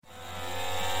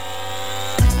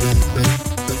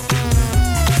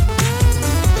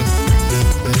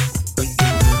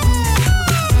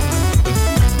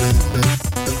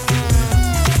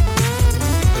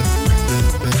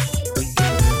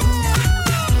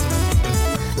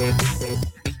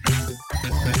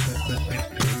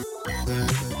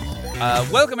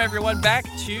Welcome everyone back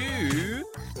to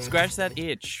Scratch That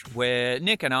Itch, where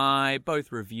Nick and I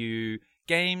both review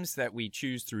games that we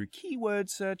choose through keyword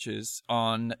searches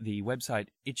on the website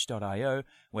itch.io,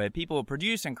 where people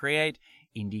produce and create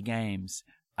indie games.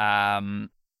 And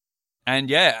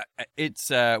yeah, it's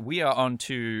we are on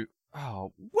to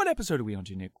what episode are we on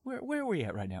to, Nick? Where are we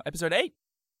at right now? Episode 8?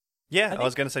 Yeah, I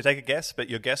was going to say take a guess, but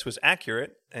your guess was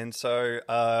accurate, and so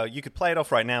you could play it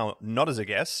off right now, not as a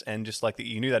guess, and just like that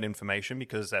you knew that information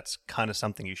because that's kind of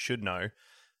something you should know.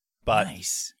 But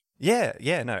nice.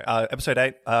 Yeah, no. Episode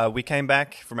 8, we came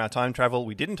back from our time travel.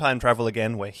 We didn't time travel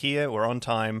again. We're here. We're on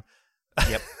time.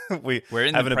 Yep. We're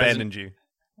in haven't abandoned you.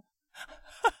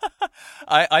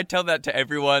 I tell that to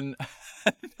everyone.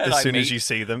 As soon as you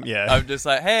see them, yeah. I'm just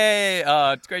like, hey,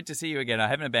 it's great to see you again. I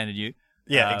haven't abandoned you.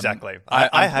 Yeah, exactly.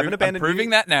 I haven't abandoned you. I'm proving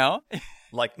that now.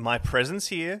 Like, my presence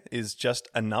here is just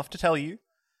enough to tell you.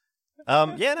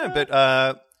 But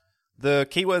the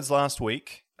keywords last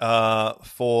week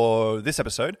for this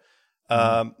episode,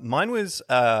 mine was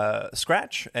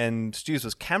Scratch and Stu's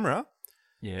was camera.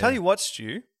 Yeah. Tell you what,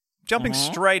 Stu, jumping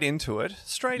straight into it,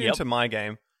 into my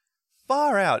game,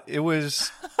 far out. It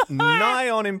was nigh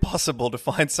on impossible to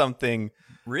find something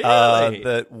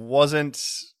that wasn't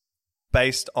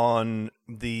based on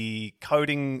the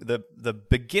coding, the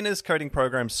beginner's coding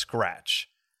program Scratch.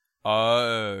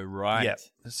 Oh, right. Yeah.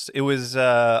 It was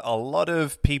a lot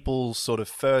of people's sort of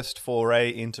first foray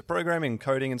into programming,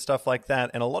 coding and stuff like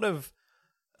that, and a lot of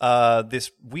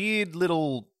this weird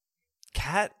little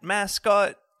cat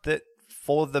mascot that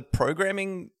for the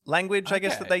programming language, I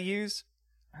guess, that they use.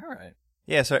 All right.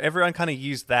 Yeah, so everyone kind of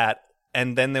used that,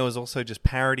 and then there was also just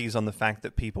parodies on the fact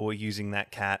that people were using that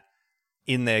cat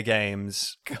in their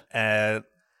games. A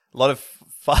lot of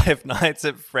Five Nights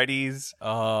at Freddy's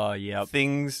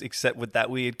things, except with that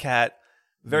weird cat.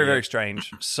 Very, very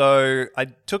strange. So I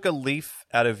took a leaf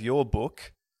out of your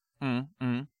book.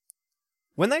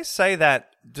 When they say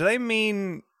that, do they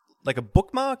mean like a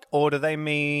bookmark, or do they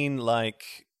mean like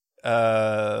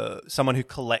someone who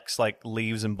collects like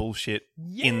leaves and bullshit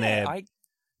in there? I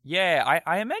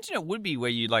imagine it would be where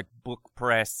you like book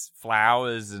press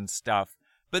flowers and stuff.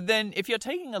 But then if you're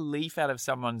taking a leaf out of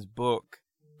someone's book,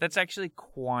 that's actually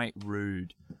quite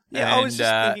rude. Yeah, and, I was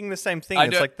just thinking the same thing.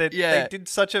 It's like they did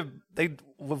they've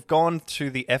gone to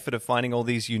the effort of finding all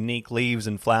these unique leaves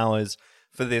and flowers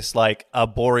for this like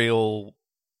arboreal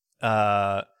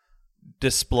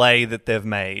display that they've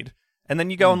made. And then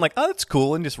you go and like, oh, that's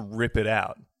cool, and just rip it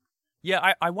out.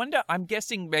 Yeah, I wonder, I'm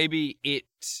guessing maybe it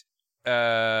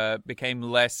became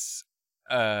less,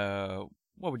 what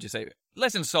would you say,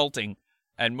 less insulting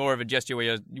and more of a gesture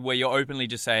where you're openly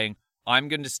just saying, I'm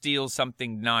going to steal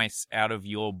something nice out of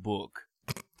your book.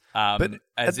 But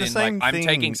as in, like, I'm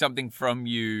taking something from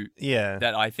you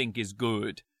that I think is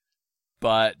good.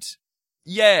 But,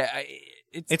 yeah,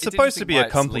 it's supposed to be a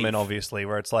compliment, obviously,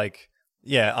 where it's like,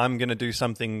 yeah, I'm going to do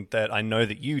something that I know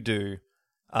that you do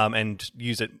and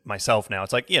use it myself now.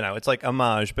 It's like, it's like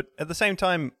homage. But at the same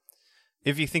time,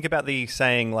 if you think about the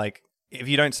saying, like, if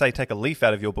you don't say take a leaf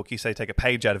out of your book, you say take a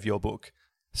page out of your book.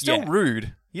 Still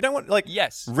rude. You don't want, like,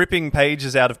 ripping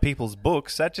pages out of people's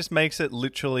books. That just makes it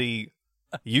literally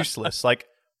useless. Like,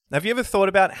 have you ever thought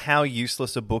about how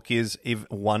useless a book is if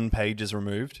one page is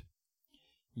removed?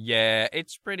 Yeah,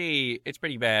 it's pretty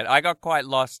bad. I got quite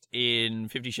lost in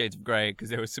 50 Shades of Grey because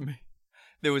there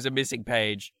was a missing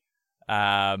page.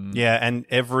 Yeah, and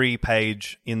every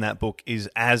page in that book is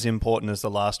as important as the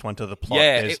last one to the plot.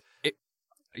 Yeah,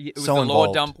 it was so the lore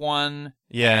involved. dump one.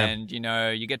 Yeah. And,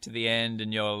 you get to the end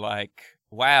and you're like,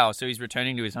 wow, so he's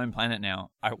returning to his home planet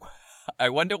now. I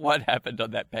wonder what happened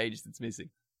on that page that's missing.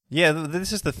 Yeah,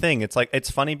 this is the thing. It's like, it's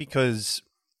funny because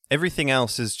everything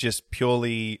else is just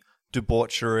purely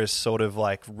debaucherous, sort of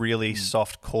like really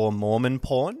soft-core Mormon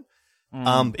porn.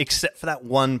 Except for that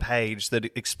one page that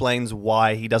explains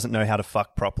why he doesn't know how to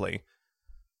fuck properly.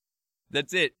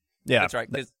 That's it. Yeah. That's right,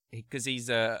 because he's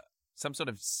some sort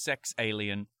of sex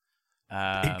alien.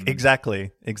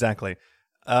 Exactly.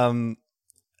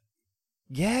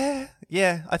 Yeah.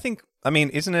 I mean,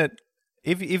 isn't it,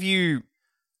 if you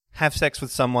have sex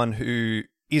with someone who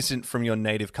isn't from your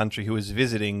native country who is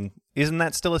visiting, isn't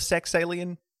that still a sex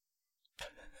alien?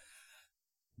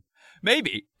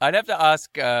 Maybe. I'd have to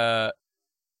ask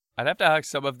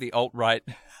some of the alt-right.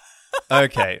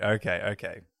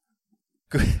 Okay.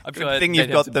 I'm sure thing they'd you've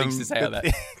have got some them. things to say on that.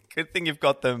 Good thing you've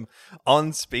got them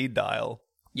on speed dial.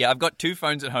 Yeah, I've got 2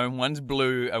 phones at home. One's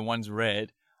blue and one's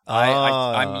red.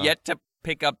 I'm yet to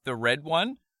pick up the red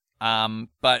one.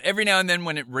 But every now and then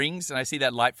when it rings and I see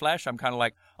that light flash, I'm kind of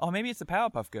like, oh, maybe it's the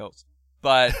Powerpuff Girls.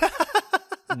 But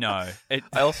no. I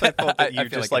also thought that you I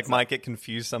feel just like it's might get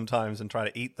confused sometimes and try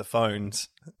to eat the phones.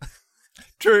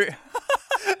 True.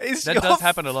 That does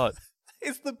happen a lot.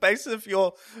 Is the base of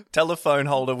your telephone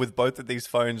holder with both of these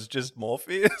phones just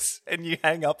Morpheus and you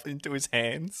hang up into his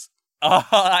hands? Oh,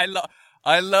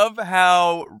 I love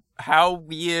how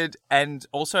weird and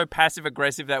also passive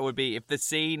aggressive that would be if the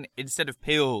scene, instead of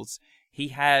pills, he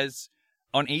has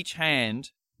on each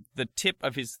hand the tip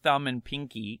of his thumb and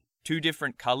pinky 2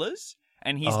 different colors,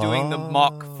 and he's doing the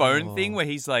mock phone thing where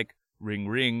he's like, ring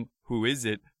ring, who is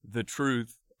it? The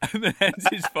truth. And then hands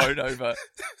his phone over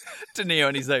to Neo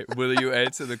and he's like, will you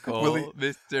answer the call,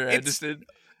 Mr. Anderson?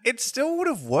 It still would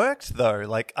have worked, though.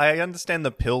 Like, I understand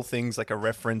the pill thing's like a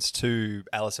reference to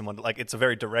Alice in Wonderland. Like, it's a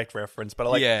very direct reference,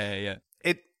 but yeah.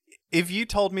 If you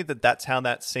told me that that's how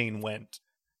that scene went,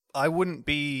 I wouldn't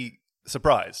be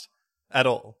surprised at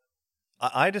all.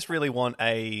 I just really want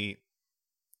a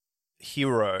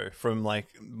hero from, like,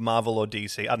 Marvel or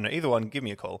DC. I don't know, either one, give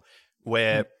me a call,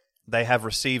 where they have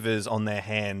receivers on their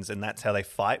hands and that's how they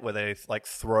fight, where they, like,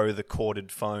 throw the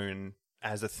corded phone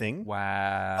as a thing.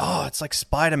 Wow. Oh, it's like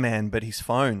Spider-Man, but his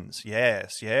phones.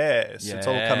 Yes. It's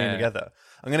all coming together.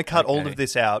 I'm going to cut all of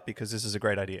this out because this is a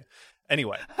great idea.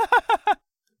 Anyway,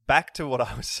 back to what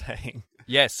I was saying.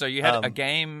 Yes, so you had a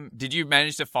game. Did you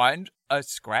manage to find a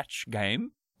Scratch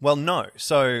game? Well, no.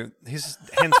 So hence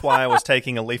why I was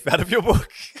taking a leaf out of your book.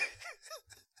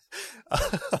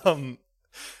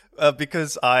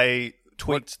 Because I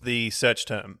tweaked the search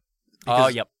term.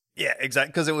 Yep. Yeah, exactly.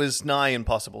 Because it was nigh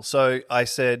impossible. So I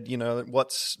said,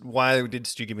 why did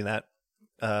Stu give me that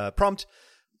prompt?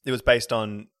 It was based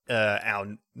on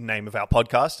our name of our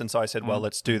podcast. And so I said, well,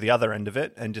 let's do the other end of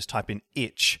it and just type in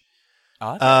itch.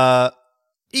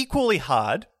 Equally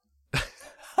hard.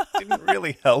 Didn't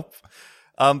really help.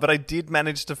 But I did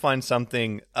manage to find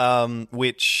something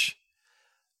which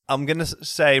I'm going to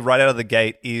say right out of the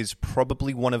gate is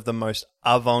probably one of the most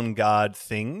avant-garde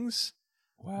things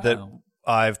that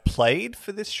I've played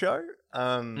for this show.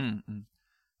 I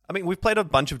mean, we've played a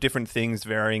bunch of different things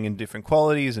varying in different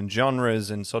qualities and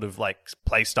genres and sort of like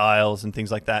play styles and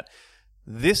things like that.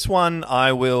 This one,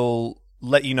 I will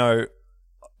let you know,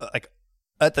 like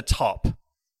at the top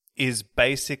is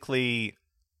basically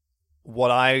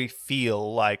what I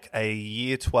feel like a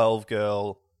year 12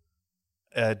 girl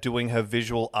doing her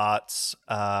visual arts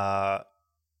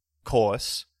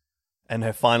course, and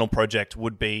her final project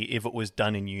would be if it was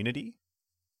done in Unity.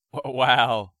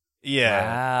 Wow. Yeah.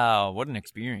 Wow. What an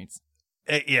experience.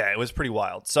 It was pretty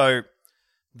wild. So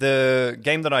the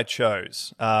game that I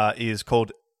chose is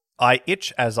called I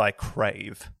Itch As I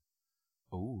Crave.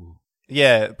 Ooh.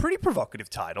 Yeah, pretty provocative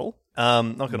title.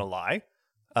 Not going to lie.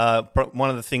 But one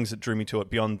of the things that drew me to it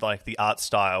beyond like the art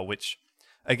style, which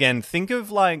again, think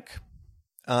of like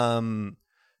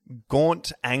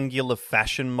gaunt, angular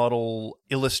fashion model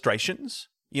illustrations.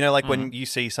 You know, like when you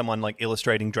see someone like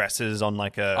illustrating dresses on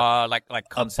like a like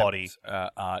concept, body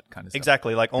art kind of stuff.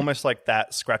 Exactly, like almost like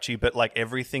that, scratchy, but like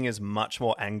everything is much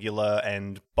more angular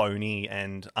and bony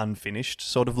and unfinished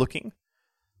sort of looking.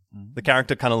 The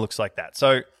character kind of looks like that.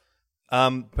 So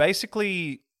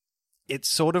basically, it's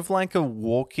sort of like a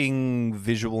walking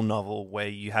visual novel where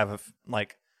you have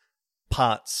like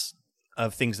parts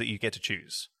of things that you get to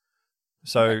choose.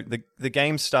 So the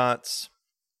game starts,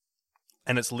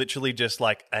 and it's literally just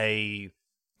like a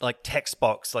text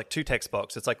box, like 2 text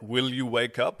box. It's like, will you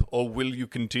wake up or will you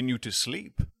continue to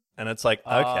sleep? And it's like,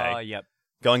 okay. Yep.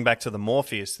 Going back to the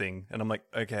Morpheus thing, and I'm like,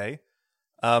 okay.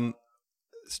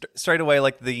 Straight away,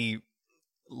 like the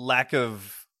lack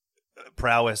of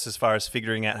prowess as far as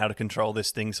figuring out how to control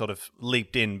this thing sort of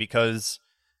leaped in, because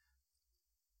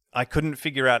I couldn't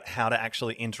figure out how to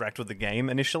actually interact with the game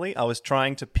initially. I was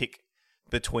trying to pick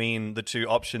between the 2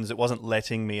 options. It wasn't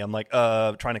letting me. I'm like,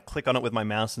 trying to click on it with my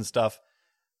mouse and stuff.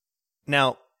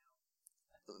 Now,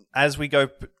 as we go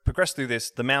progress through this,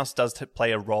 the mouse does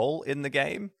play a role in the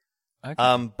game.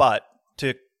 Okay. But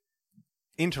to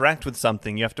interact with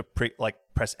something, you have to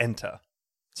press enter.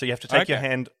 So you have to take your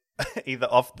hand either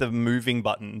off the moving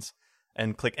buttons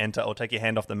and click enter, or take your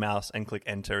hand off the mouse and click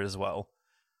enter as well.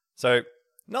 So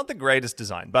not the greatest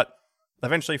design, but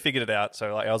eventually figured it out.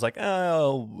 So I was like,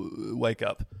 I'll wake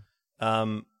up.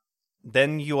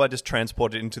 Then you are just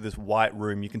transported into this white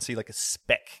room. You can see like a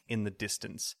speck in the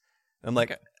distance. I'm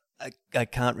like, I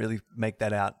can't really make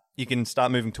that out. You can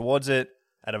start moving towards it.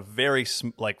 at a very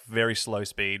very slow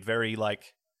speed, very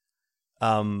like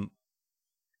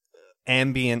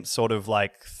ambient sort of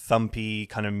like thumpy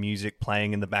kind of music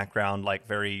playing in the background, like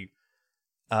very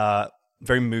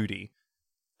moody.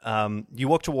 You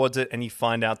walk towards it and you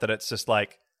find out that it's just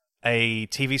like a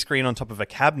TV screen on top of a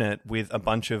cabinet with a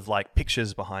bunch of like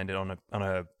pictures behind it on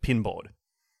a pinboard.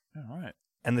 All right.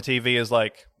 And the TV is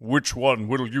like, which one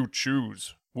will you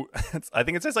choose? I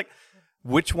think it says like,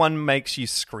 which one makes you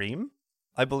scream,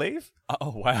 I believe.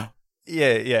 Oh, wow.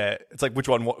 Yeah. It's like, which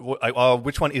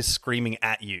one is screaming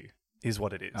at you is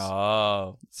what it is.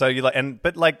 Oh. So you like,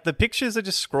 but like the pictures are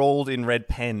just scrawled in red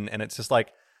pen and it's just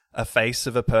like a face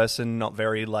of a person, not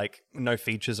very like, no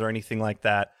features or anything like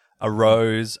that. A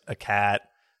rose, a cat,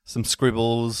 some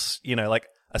scribbles, like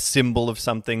a symbol of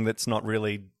something that's not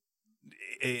really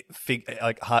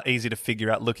easy to figure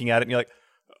out looking at it. And you're like,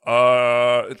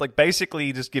 it's like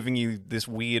basically just giving you this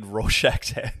weird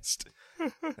Rorschach test.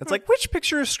 It's like, which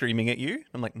picture is screaming at you?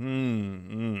 I'm like,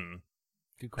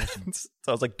 Good question. So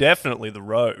I was like, definitely the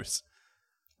rose.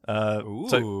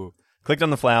 So clicked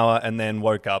on the flower and then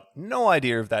woke up. No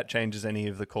idea if that changes any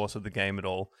of the course of the game at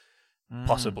all.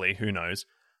 Possibly, who knows?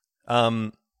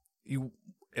 It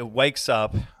wakes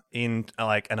up in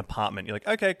like an apartment. You're like,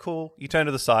 okay, cool. You turn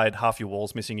to the side, half your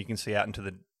wall's missing. You can see out into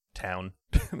the town.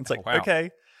 It's like, wow.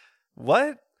 Okay,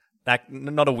 what?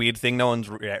 Not a weird thing. No one's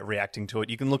reacting to it.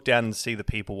 You can look down and see the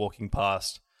people walking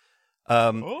past.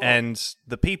 And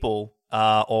the people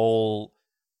are all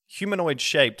humanoid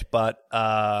shaped, but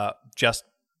just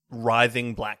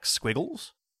writhing black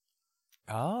squiggles.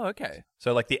 Oh, okay.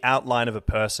 So like the outline of a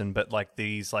person, but like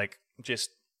these like just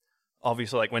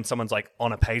obviously like when someone's like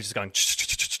on a page is going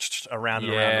around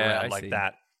and around like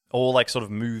that, all like sort of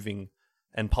moving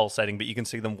and pulsating, but you can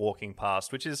see them walking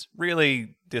past, which is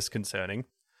really disconcerting.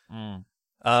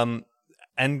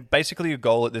 And basically your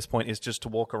goal at this point is just to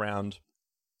walk around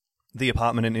the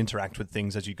apartment and interact with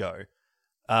things as you go.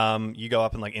 You go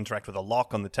up and like interact with a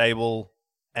lock on the table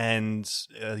and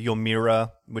your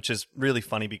mirror, which is really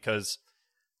funny because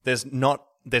there's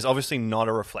obviously not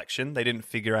a reflection. They didn't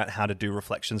figure out how to do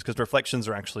reflections because reflections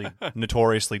are actually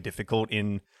notoriously difficult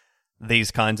in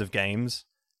these kinds of games.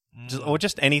 Or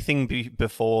just anything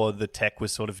before the tech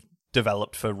was sort of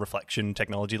developed for reflection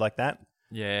technology like that.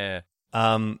 Yeah.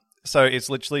 So it's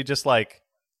literally just like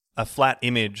a flat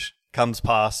image comes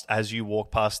past as you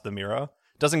walk past the mirror.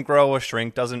 Doesn't grow or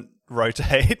shrink, doesn't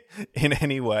rotate in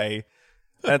any way.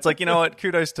 And it's like, you know what?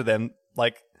 Kudos to them.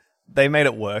 Like, they made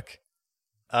it work.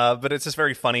 But it's just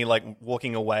very funny, like,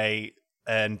 walking away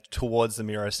and towards the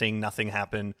mirror, seeing nothing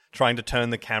happen, trying to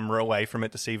turn the camera away from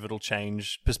it to see if it'll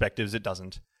change perspectives. It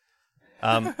doesn't.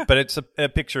 But it's a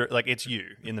picture, like, it's you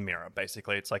in the mirror,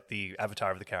 basically. It's like the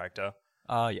avatar of the character.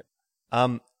 Yep.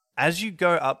 As you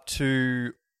go up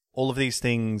to all of these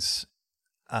things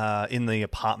in the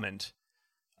apartment,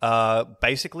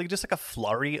 basically just like a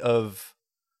flurry of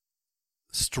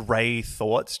stray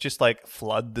thoughts just like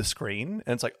flood the screen,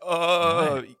 and it's like,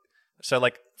 oh. Right. So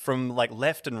like from like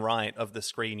left and right of the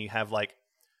screen, you have like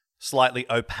slightly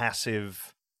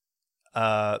opassive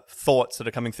thoughts that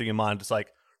are coming through your mind. It's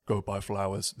like, go buy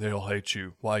flowers, they all hate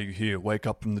you, why are you here, wake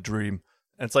up from the dream.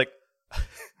 And it's like,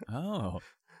 oh,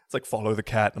 it's like, follow the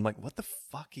cat. I'm like, what the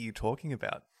fuck are you talking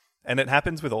about? And it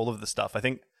happens with all of the stuff. I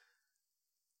think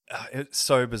it's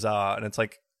so bizarre. And it's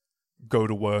like, go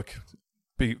to work,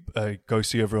 go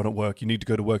see everyone at work. You need to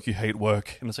go to work. You hate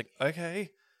work. And it's like, okay,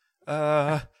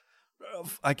 I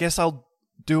guess I'll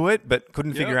do it, but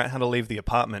couldn't figure out how to leave the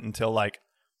apartment until like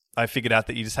I figured out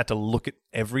that you just had to look at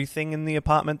everything in the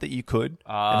apartment that you could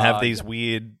and have these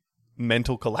weird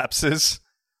mental collapses.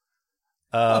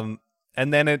 And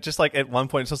then it just like at one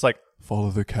point it's just like,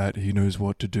 follow the cat. He knows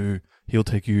what to do. He'll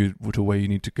take you to where you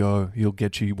need to go. He'll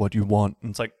get you what you want. And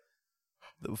it's like,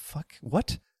 the fuck?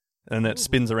 What? And it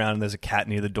spins around and there's a cat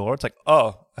near the door. It's like,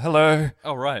 oh, hello.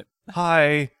 Oh, right.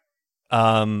 Hi.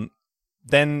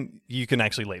 Then you can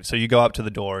actually leave. So you go up to the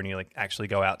door and you like actually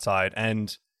go outside,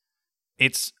 and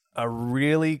it's a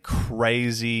really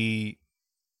crazy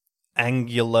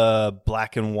angular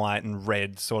black and white and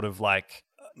red sort of like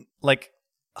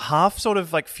half sort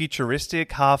of like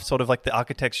futuristic, half sort of like the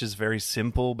architecture is very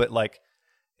simple, but like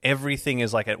everything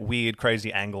is like at weird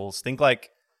crazy angles. Think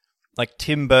like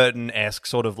Tim Burton-esque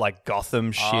sort of like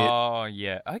Gotham shit. Oh,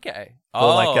 yeah. Okay.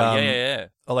 Or like, yeah.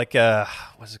 Or like,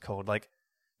 what's it called? Like,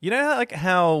 you know, like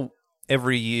how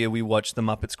every year we watch The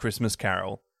Muppets Christmas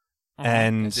Carol,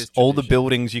 and all the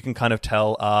buildings you can kind of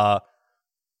tell are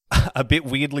a bit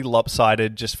weirdly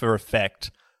lopsided just for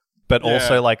effect, but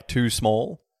also like too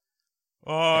small.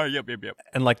 Oh, yep.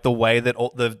 And like the way that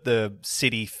all the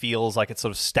city feels like it's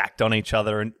sort of stacked on each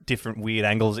other in different weird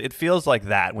angles. It feels like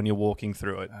that when you're walking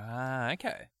through it. Ah,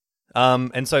 okay.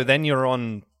 And so then you're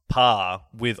on par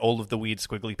with all of the weird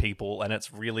squiggly people, and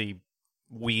it's really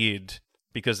weird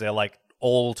because they're like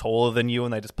all taller than you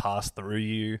and they just pass through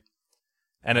you.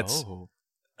 And it's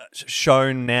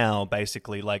shown now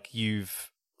basically like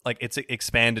it's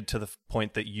expanded to the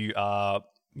point that you are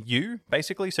you,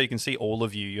 basically, so you can see all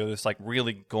of you. You're this like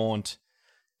really gaunt,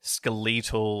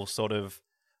 skeletal sort of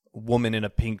woman in a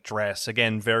pink dress.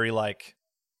 Again, very like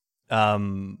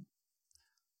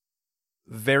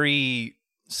very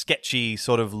sketchy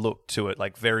sort of look to it,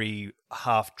 like very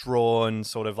half drawn,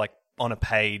 sort of like on a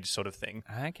page sort of thing.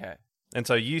 Okay. And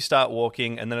so you start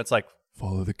walking, and then it's like,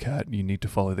 follow the cat. You need to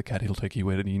follow the cat. He'll take you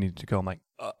where you need to go. I'm like,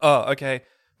 oh, okay,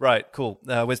 right, cool.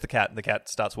 Where's the cat? The cat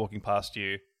starts walking past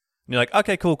you. And you're like,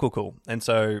 okay, cool. And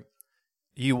so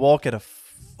you walk at a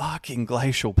fucking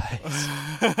glacial pace.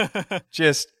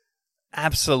 Just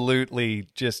absolutely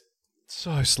just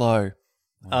so slow.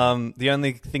 The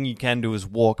only thing you can do is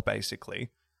walk,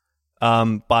 basically.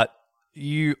 But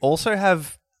you also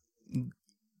have,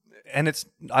 and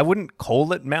I wouldn't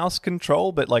call it mouse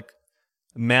control, but like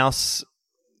mouse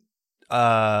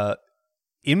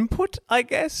input, I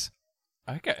guess.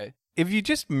 Okay. If you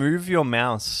just move your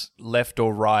mouse left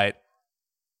or right,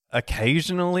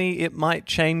 occasionally it might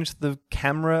change the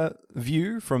camera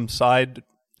view from side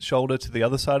shoulder to the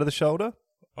other side of the shoulder.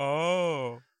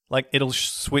 Oh. Like it'll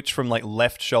switch from like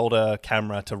left shoulder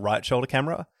camera to right shoulder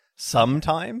camera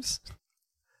sometimes.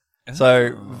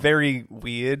 So very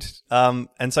weird.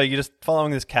 And so you're just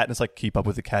following this cat, and it's like, keep up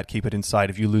with the cat, keep it in sight.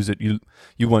 If you lose it, you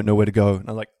won't know where to go. And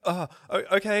I'm like, oh,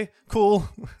 okay, cool.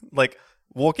 Like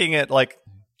walking at like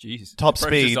jeez, top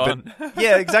speed. But,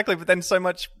 yeah, exactly. But then so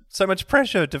much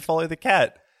pressure to follow the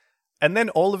cat. And then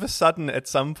all of a sudden at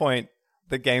some point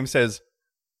the game says,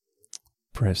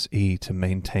 press E to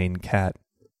maintain cat.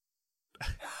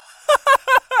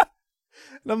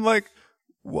 And I'm like,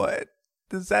 what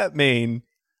does that mean?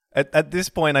 At this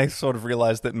point, I sort of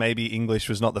realized that maybe English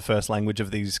was not the first language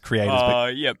of these creators.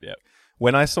 But yep.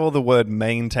 when I saw the word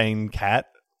maintain cat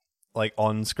like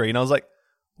on screen, I was like,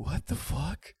 what the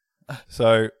fuck?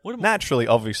 So naturally,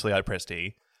 obviously, I pressed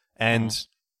E, and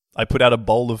I put out a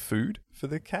bowl of food for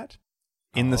the cat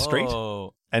in the street,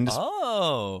 and just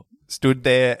stood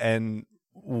there and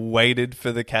waited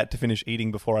for the cat to finish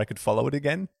eating before I could follow it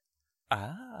again.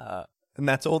 And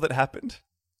that's all that happened.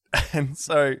 And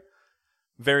so,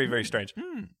 very, very strange.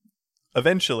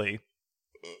 Eventually,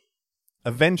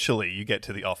 you get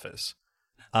to the office.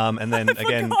 And then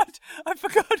I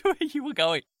forgot where you were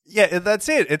going. Yeah, that's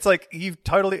it. It's like you've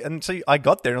totally. And so I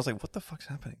got there and I was like, what the fuck's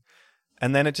happening?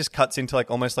 And then it just cuts into like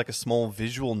almost like a small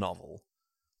visual novel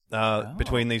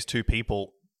between these two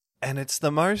people. And it's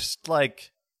the most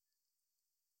like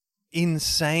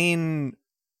insane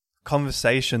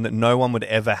conversation that no one would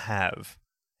ever have.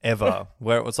 Ever.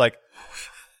 Where it was like,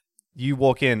 you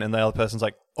walk in and the other person's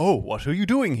like, oh, what are you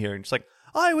doing here? And it's like,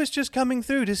 I was just coming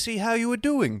through to see how you were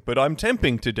doing, but I'm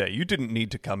temping today. You didn't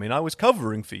need to come in. I was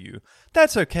covering for you.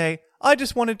 That's okay. I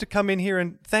just wanted to come in here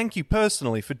and thank you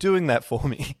personally for doing that for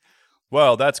me.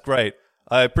 Well, that's great.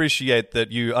 I appreciate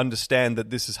that you understand that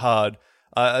this is hard.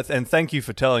 And thank you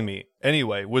for telling me.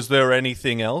 Anyway, was there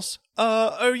anything else?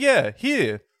 Oh yeah,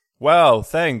 here. Wow,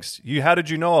 thanks. How did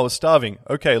you know I was starving?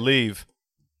 Okay, leave.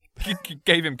 You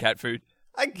gave him cat food.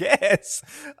 I guess.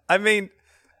 I mean,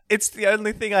 it's the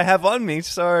only thing I have on me,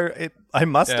 so I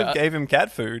must have gave him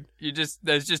cat food.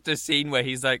 There's just a scene where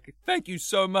he's like, thank you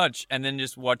so much, and then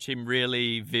just watch him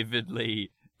really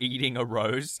vividly eating a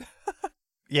rose.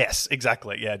 Yes,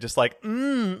 exactly. Yeah, just like,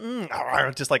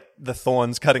 just like the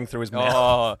thorns cutting through his mouth.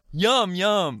 Oh, yum,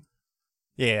 yum.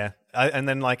 Yeah. And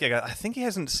then like, I think he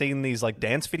hasn't seen these like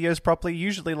dance videos properly.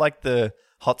 Usually like the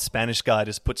hot Spanish guy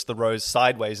just puts the rose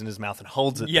sideways in his mouth and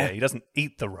holds it there. He doesn't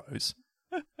eat the rose.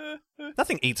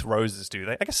 Nothing eats roses, do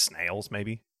they? I guess snails,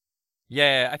 maybe.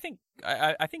 Yeah, I think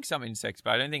some insects,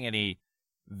 but I don't think any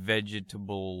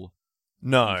vegetable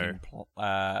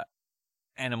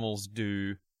animals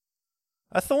do.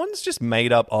 Are thorns just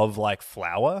made up of like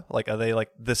flour? Like, are they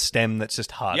like the stem that's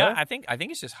just harder? Yeah, I think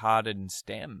it's just hardened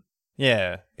stem.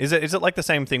 Yeah. Is it like the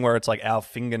same thing where it's like our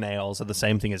fingernails are the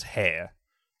same thing as hair?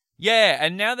 Yeah,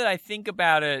 and now that I think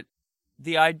about it,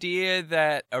 the idea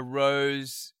that a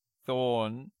rose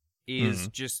thorn is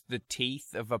just the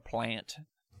teeth of a plant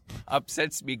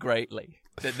upsets me greatly.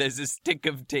 That there's a stick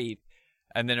of teeth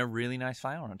and then a really nice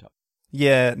flower on top.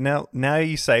 Yeah, now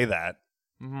you say that.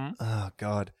 Mm-hmm. Oh,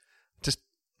 God. Just,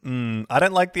 I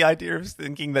don't like the idea of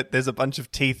thinking that there's a bunch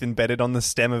of teeth embedded on the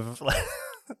stem of a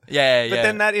Yeah, But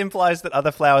then that implies that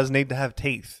other flowers need to have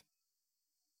teeth.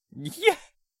 Yeah.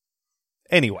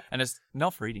 Anyway. And it's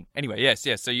not for eating. Anyway, yes.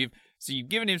 So you've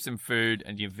given him some food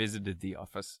and you've visited the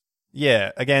office.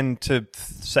 Yeah, again, to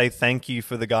say thank you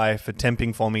for the guy for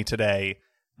temping for me today,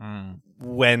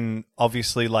 when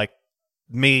obviously, like,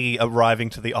 me arriving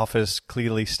to the office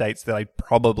clearly states that I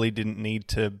probably didn't need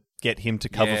to get him to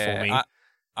cover for me.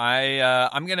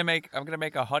 I'm gonna make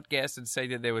a hot guess and say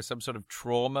that there was some sort of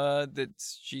trauma that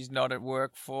she's not at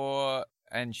work for,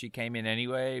 and she came in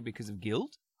anyway because of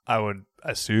guilt. I would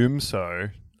assume so.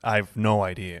 I have no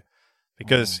idea.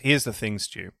 Because here's the thing,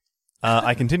 Stu.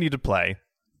 I continue to play,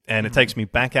 and it takes me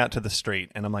back out to the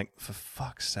street, and I'm like, for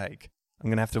fuck's sake, I'm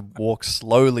going to have to walk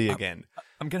slowly again.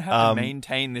 I'm going to have to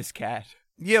maintain this cat.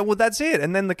 Yeah, well, that's it.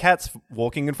 And then the cat's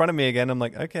walking in front of me again. I'm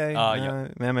like, okay, yeah.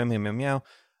 meow, meow, meow, meow, meow.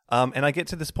 And I get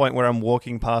to this point where I'm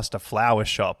walking past a flower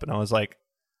shop, and I was like,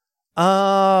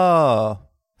 oh,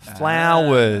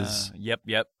 flowers.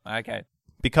 Yep. Okay.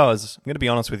 Because, I'm going to be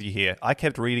honest with you here, I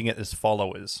kept reading it as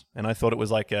followers, and I thought it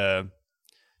was like a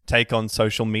take on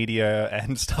social media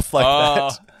and stuff like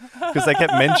that. Because they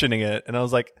kept mentioning it, and I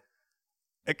was like,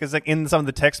 because like in some of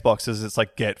the text boxes, it's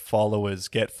like, get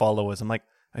followers. I'm like,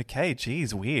 okay,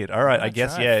 geez, weird. All right, I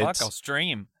guess, right. yeah. Fuck, I'll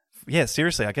stream. Yeah,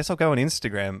 seriously, I guess I'll go on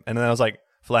Instagram. And then I was like,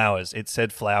 flowers. It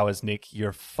said flowers, Nick. You're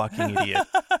a fucking idiot.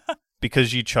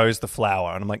 Because you chose the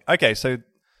flower. And I'm like, okay, so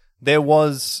there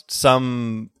was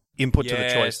some input to the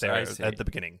choice there at the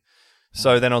beginning.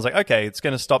 So then I was like, okay, it's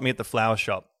going to stop me at the flower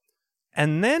shop.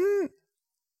 And then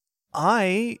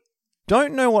I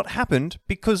don't know what happened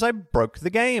because I broke the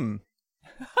game.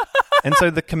 And so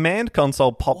the command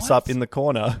console pops up in the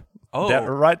corner,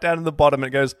 right down in the bottom, and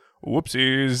it goes,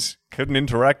 whoopsies, couldn't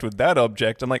interact with that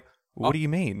object. I'm like, what do you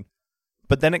mean?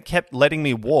 But then it kept letting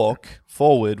me walk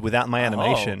forward without my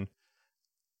animation.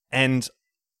 And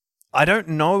I don't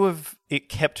know if it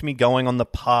kept me going on the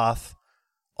path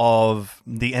of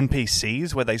the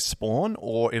NPCs where they spawn,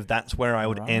 or if that's where I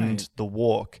would end the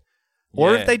walk.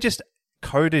 Or if they just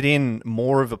coded in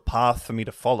more of a path for me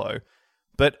to follow.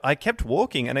 But I kept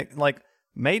walking, and it like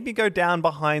made me go down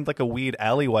behind like a weird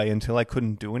alleyway until I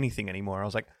couldn't do anything anymore. I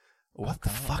was like, what the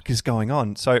fuck is going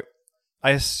on? So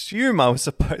I assume I was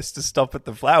supposed to stop at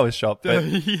the flower shop, but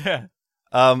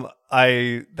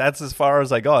that's as far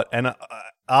as I got. And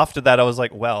after that, I was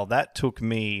like, well, that took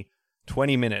me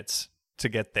 20 minutes to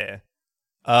get there.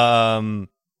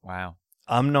 Wow.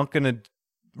 I'm not going to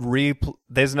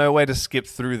there's no way to skip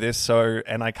through this,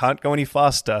 and I can't go any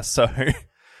faster, so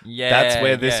that's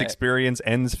where this experience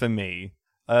ends for me.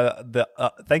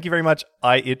 Thank you very much,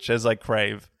 I itch as I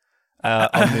crave, on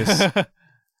this.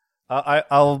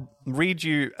 I'll read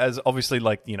you, as obviously,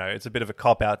 like, you know, it's a bit of a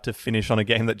cop-out to finish on a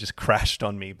game that just crashed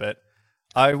on me, but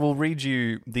I will read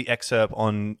you the excerpt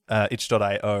on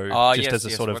itch.io as a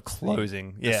sort of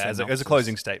closing. As a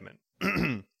closing statement.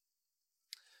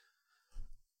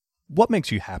 What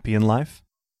makes you happy in life?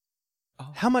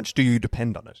 How much do you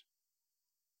depend on it?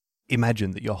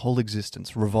 Imagine that your whole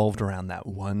existence revolved around that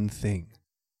one thing.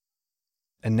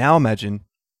 And now imagine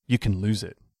you can lose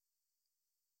it.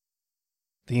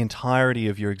 The entirety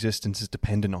of your existence is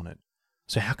dependent on it.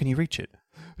 So how can you reach it?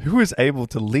 Who is able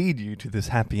to lead you to this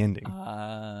happy ending?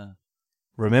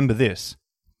 Remember this.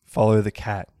 Follow the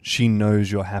cat. She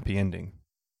knows your happy ending.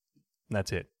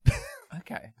 That's it.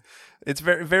 Okay. It's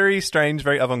very, very strange,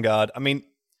 very avant-garde. I mean,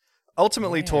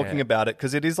 ultimately talking about it,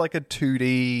 because it is like a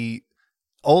 2D...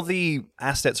 All the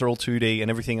assets are all 2D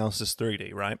and everything else is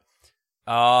 3D, right?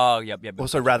 Oh, yep.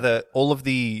 Also, rather, all of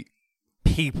the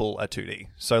people are 2D.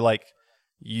 So, like,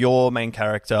 your main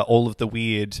character, all of the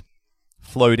weird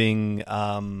floating,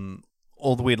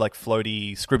 all the weird, like,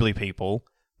 floaty, scribbly people,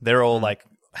 they're all, like,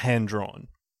 hand-drawn,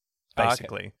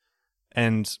 basically. Okay.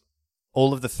 And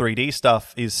all of the 3D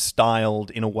stuff is styled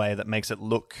in a way that makes it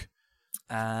look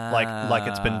like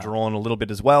it's been drawn a little bit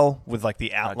as well, with, like,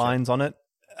 the outlines on it.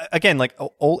 Again, like,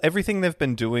 everything they've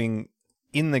been doing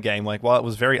in the game, like, while it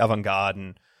was very avant-garde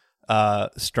and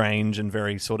strange and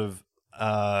very sort of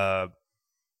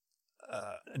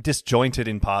disjointed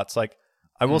in parts, like,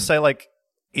 I will say, like,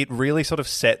 it really sort of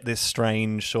set this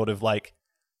strange sort of, like,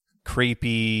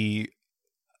 creepy,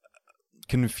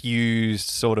 confused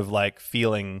sort of, like,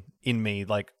 feeling in me,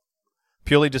 like,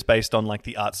 purely just based on, like,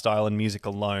 the art style and music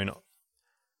alone,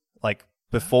 like,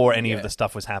 before any of the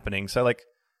stuff was happening. So, like,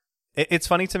 it's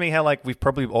funny to me how, like, we've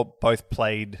probably both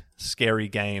played scary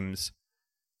games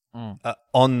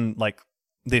on, like,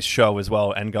 this show as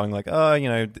well, and going like, oh, you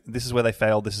know, this is where they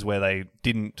failed, this is where they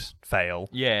didn't fail.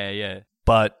 Yeah.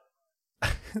 But,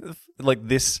 like,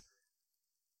 this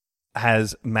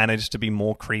has managed to be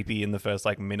more creepy in the first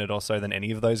like minute or so than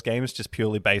any of those games, just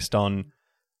purely based on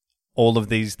all of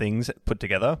these things put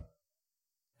together.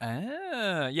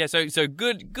 Yeah. So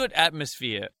good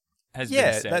atmosphere has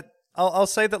been set. That I'll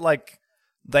say that like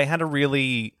they had a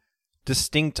really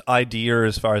distinct idea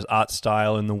as far as art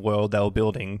style in the world they were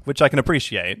building, which I can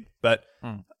appreciate, but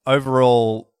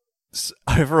overall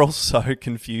so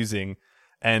confusing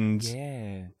and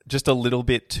just a little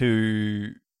bit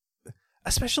too.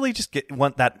 Especially just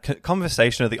want that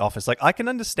conversation of the office. Like I can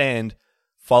understand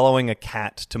following a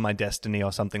cat to my destiny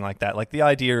or something like that. Like the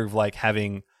idea of like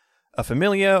having a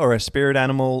familiar or a spirit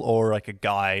animal or like a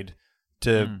guide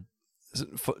to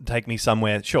take me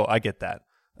somewhere. Sure, I get that.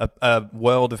 A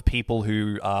world of people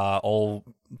who are all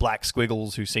black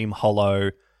squiggles who seem hollow,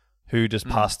 who just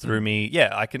pass through me. Yeah,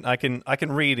 I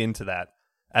can read into that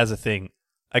as a thing.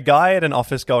 A guy at an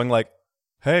office going like,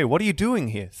 "Hey, what are you doing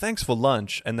here? Thanks for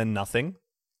lunch," and then nothing.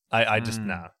 I just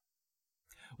nah.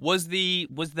 Was the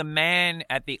man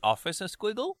at the office a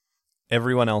squiggle?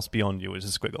 Everyone else beyond you is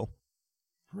a squiggle.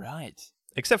 Right.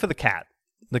 Except for the cat.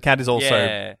 The cat is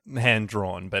also hand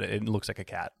drawn, but it looks like a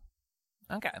cat.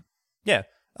 Okay. Yeah.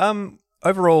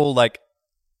 Overall, I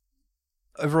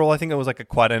think it was like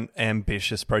quite an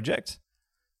ambitious project,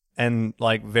 and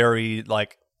like very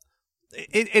like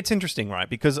it's interesting, right?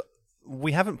 Because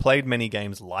we haven't played many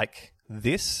games like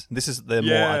this. This is the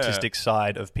more artistic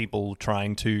side of people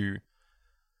trying to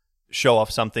show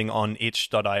off something on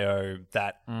itch.io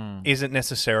that isn't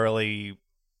necessarily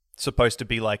supposed to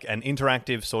be like an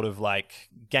interactive sort of like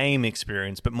game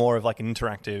experience, but more of like an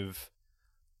interactive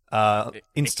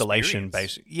installation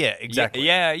based. Yeah, exactly.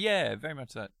 Yeah, very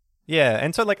much that. Yeah,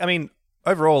 and so like I mean,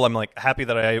 overall I'm like happy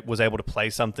that I was able to play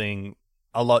something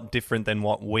a lot different than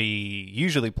what we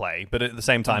usually play, but at the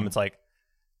same time it's like,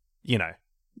 you know,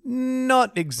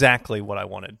 not exactly what I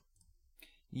wanted.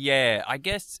 Yeah, I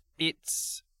guess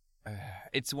it's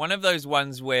one of those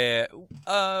ones where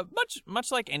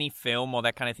much like any film or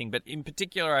that kind of thing, but in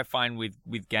particular I find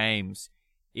with games,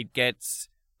 it gets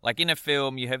like in a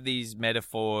film you have these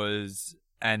metaphors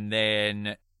and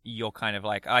then you're kind of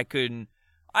like I can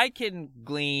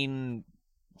glean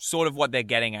sort of what they're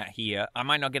getting at here. I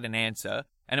might not get an answer,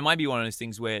 and it might be one of those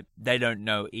things where they don't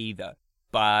know either.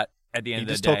 But at the end of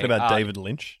the day, just talking about David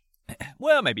Lynch.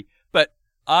 Well, maybe, but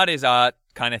art is art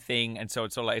kind of thing, and so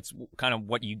it's sort of like it's kind of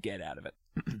what you get out of it.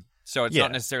 So it's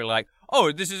not necessarily like,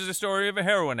 oh, this is a story of a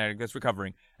heroin addict that's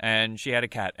recovering, and she had a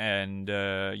cat, and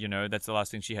that's the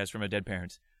last thing she has from her dead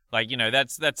parents. Like,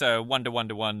 that's a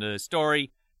one-to-one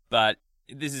story, but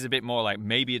this is a bit more like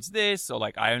maybe it's this, or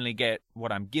like I only get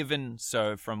what I'm given,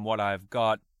 so from what I've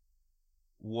got,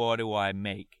 what do I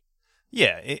make?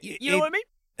 Yeah. You know what I mean?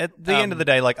 At the end of the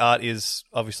day, like art is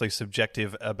obviously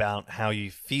subjective about how you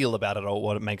feel about it or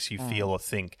what it makes you feel or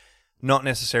think, not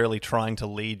necessarily trying to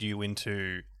lead you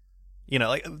into,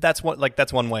 like that's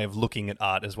one way of looking at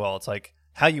art as well. It's like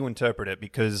how you interpret it,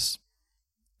 because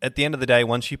at the end of the day,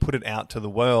 once you put it out to the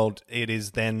world, it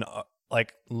is then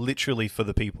like literally for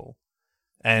the people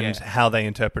and how they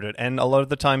interpret it. And a lot of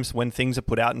the times when things are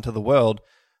put out into the world,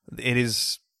 it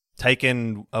is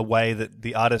taken a way that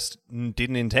the artist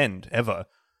didn't intend ever.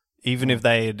 Even if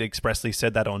they had expressly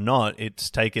said that or not, it's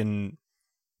taken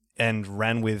and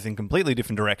ran with in completely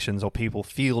different directions, or people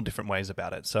feel different ways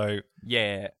about it. So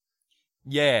yeah.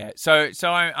 So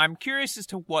I'm curious as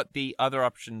to what the other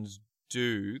options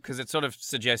do, because it's sort of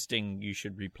suggesting you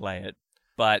should replay it,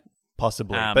 but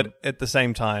possibly. But at the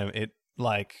same time,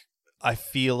 I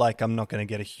feel like I'm not going to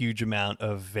get a huge amount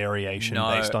of variation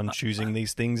based on choosing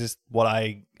these things. Is what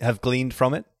I have gleaned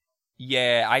from it.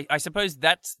 Yeah, I suppose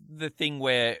that's the thing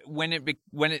where when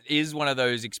it is one of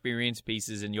those experience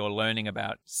pieces and you're learning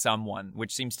about someone,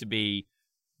 which seems to be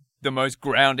the most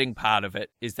grounding part of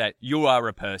it, is that you are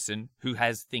a person who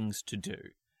has things to do.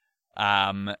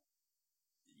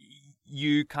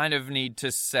 You kind of need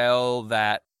to sell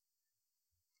that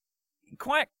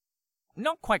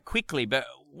not quite quickly, but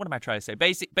what am I trying to say?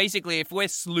 Basically, if we're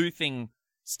sleuthing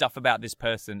stuff about this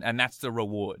person and that's the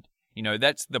reward,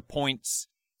 that's the points.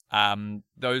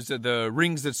 Those are the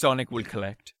rings that Sonic will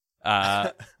collect.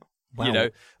 Wow.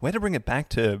 Way to bring it back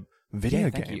to video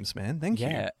games, man. Thank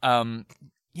you. I've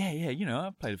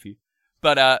played a few.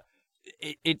 But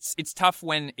it's tough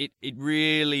when it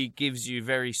really gives you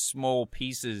very small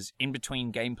pieces in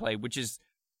between gameplay, which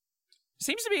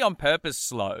seems to be on purpose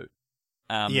slow.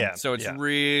 So it's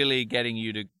really getting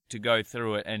you to go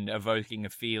through it and evoking a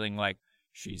feeling like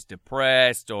she's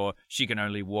depressed or she can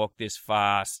only walk this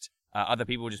fast. Other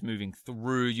people just moving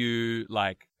through you,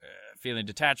 like feeling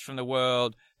detached from the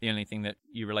world. The only thing that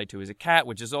you relate to is a cat,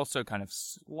 which is also kind of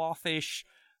slothish.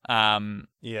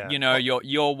 Yeah. You know,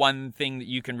 your one thing that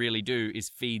you can really do is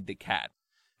feed the cat.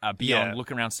 Beyond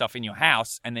looking around stuff in your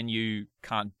house, and then you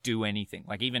can't do anything.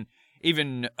 Like even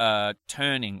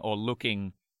turning or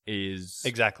looking is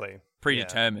exactly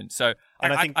predetermined. So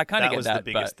and I think I kind of get was that.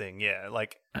 the biggest thing. Yeah,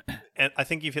 like, and I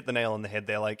think you've hit the nail on the head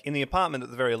there. Like in the apartment,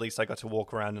 at the very least, I got to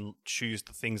walk around and choose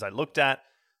the things I looked at,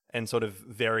 and sort of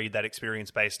varied that experience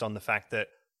based on the fact that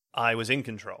I was in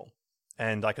control,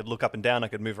 and I could look up and down, I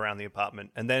could move around the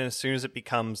apartment, and then as soon as it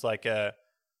becomes like a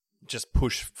just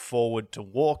push forward to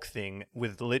walk thing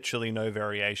with literally no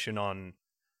variation on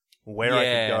where I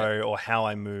could go or how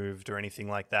I moved or anything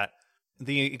like that,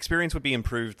 the experience would be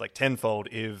improved like tenfold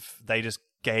if they just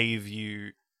gave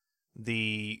you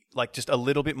the like just a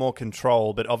little bit more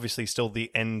control, but obviously still the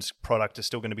end product is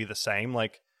still going to be the same.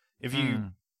 Like if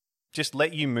you just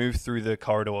let you move through the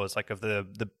corridors like of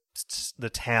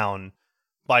the town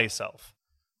by yourself,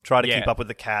 try to keep up with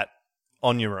the cat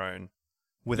on your own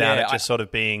without it just sort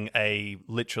of being a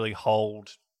literally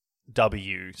hold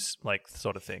W like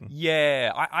sort of thing.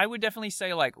 Yeah, I would definitely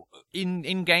say like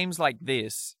in games like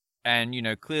this, and you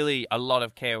know, clearly a lot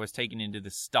of care was taken into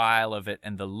the style of it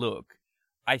and the look.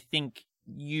 I think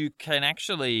you can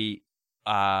actually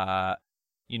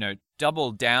you know,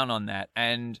 double down on that.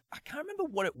 And I can't remember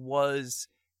what it was,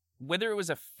 whether it was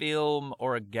a film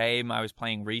or a game I was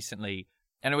playing recently,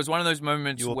 and it was one of those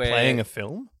moments where... You were where... playing a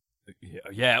film?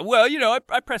 Yeah, well, you know,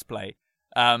 I press play.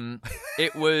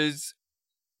 It was,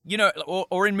 you know,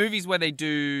 or in movies where they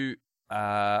do,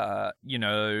 you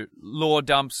know, lore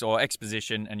dumps or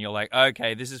exposition, and you're like,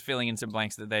 okay, this is filling in some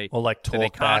blanks that they... Or like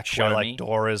talk back where like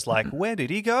Dora's like, where did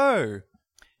he go?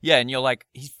 Yeah, and you're like,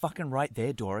 he's fucking right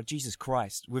there, Dora. Jesus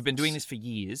Christ. We've been doing this for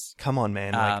years. Come on,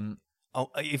 man.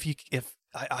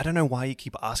 I don't know why you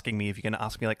keep asking me if you're going to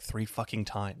ask me like 3 fucking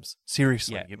times.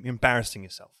 Seriously, you're embarrassing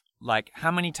yourself. Like,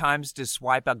 how many times does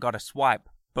Swiper got to swipe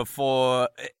before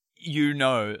you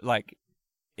know, like,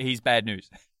 he's bad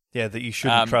news? Yeah, that you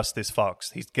shouldn't trust this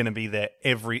fox. He's going to be there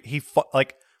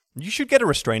you should get a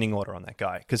restraining order on that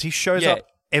guy because he shows up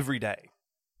every day.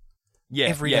 Yeah,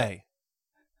 every day.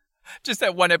 Just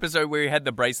that one episode where he had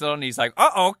the bracelet on and he's like,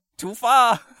 uh-oh, too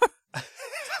far.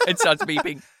 It starts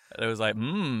beeping. And it was like,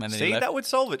 and then See, that would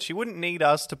solve it. She wouldn't need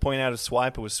us to point out a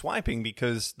swiper was swiping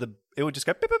because it would just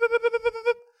go beep, beep, beep, beep, beep, beep,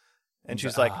 beep. And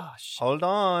she's like, hold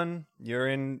on, you're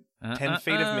in 10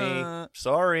 feet of me.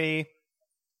 Sorry.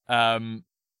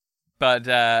 But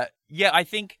I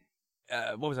think,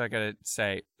 what was I going to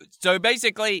say? So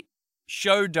basically,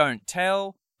 show, don't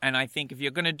tell. And I think if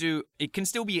you're going to do, it can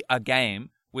still be a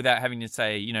game without having to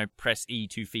say, you know, press E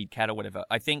to feed cat or whatever.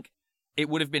 I think it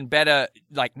would have been better,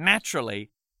 like naturally,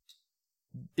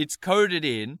 it's coded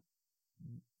in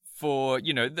for,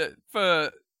 you know,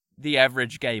 for the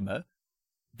average gamer,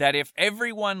 that if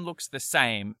everyone looks the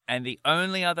same and the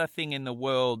only other thing in the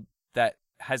world that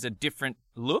has a different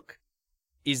look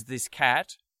is this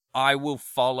cat, I will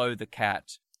follow the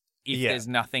cat if there's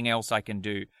nothing else I can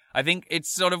do. I think it's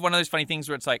sort of one of those funny things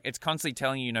where it's like, it's constantly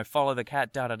telling you, you know, follow the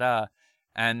cat, da-da-da.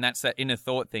 And that's that inner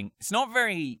thought thing. It's not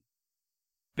very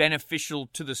beneficial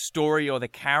to the story or the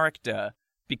character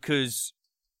because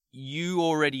you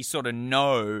already sort of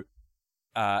know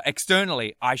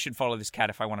externally, I should follow this cat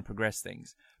if I want to progress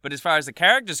things. But as far as the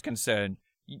character's concerned,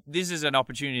 this is an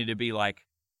opportunity to be like,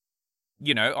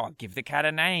 you know, give the cat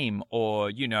a name, or,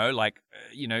 you know, like,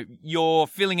 you know, you're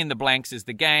filling in the blanks as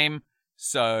the game.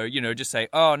 So, you know, just say,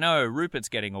 oh no, Rupert's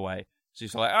getting away. So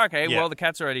you're like, okay, well, the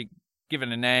cat's already given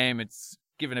a name. It's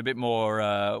given a bit more,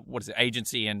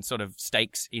 agency and sort of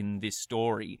stakes in this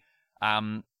story.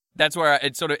 That's where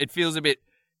it feels a bit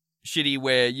shitty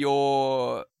where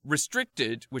you're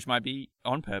restricted, which might be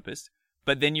on purpose,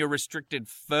 but then you're restricted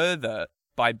further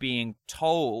by being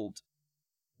told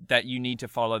that you need to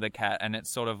follow the cat. And it's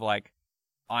sort of like,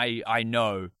 I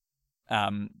know,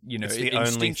 you know,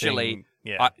 instinctually,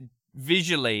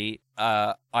 visually,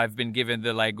 I've been given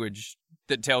the language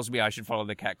that tells me I should follow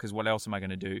the cat because what else am I going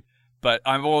to do? But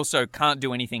I also can't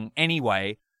do anything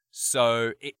anyway.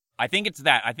 So I think it's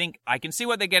that. I think I can see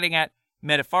what they're getting at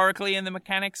metaphorically in the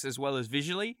mechanics as well as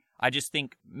visually. I just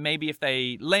think maybe if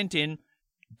they lent in,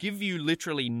 give you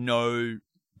literally no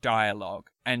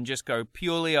dialogue and just go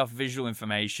purely off visual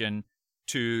information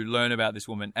to learn about this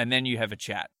woman, and then you have a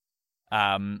chat.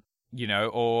 You know,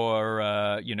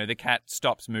 or, you know, the cat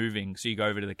stops moving, so you go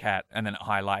over to the cat, and then it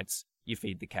highlights, you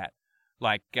feed the cat.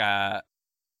 Like,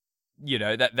 you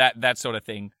know, that sort of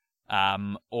thing.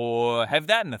 Or have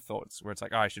that in the thoughts, where it's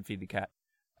like, oh, I should feed the cat.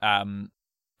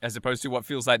 As opposed to what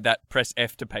feels like that press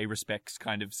F to pay respects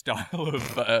kind of style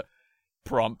of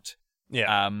prompt.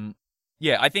 Yeah.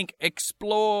 I think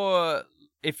explore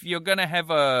if you're gonna have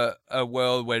a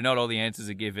world where not all the answers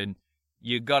are given,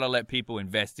 you gotta let people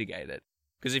investigate it.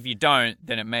 Because if you don't,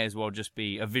 then it may as well just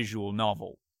be a visual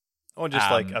novel. Or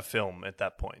just like a film at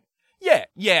that point. Yeah,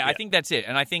 I think that's it.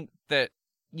 And I think that,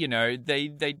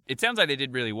 they it sounds like they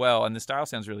did really well and the style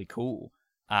sounds really cool.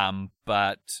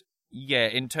 But yeah,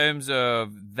 in terms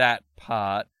of that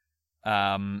part,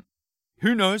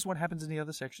 who knows what happens in the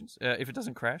other sections if it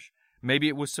doesn't crash. Maybe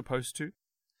it was supposed to.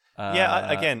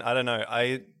 Again, I don't know.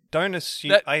 I don't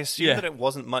assume. I assume that it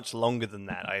wasn't much longer than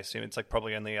that. I assume it's like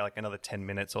probably only like another 10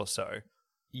 minutes or so.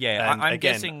 Yeah, and I'm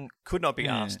again, guessing could not be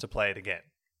asked to play it again.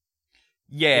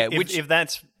 Yeah, if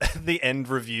that's the end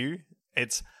review,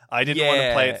 it's I didn't want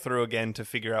to play it through again to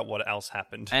figure out what else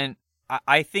happened. And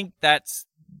I think that's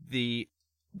the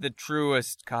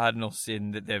truest cardinal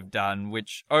sin that they've done.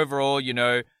 Which overall,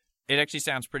 it actually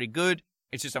sounds pretty good.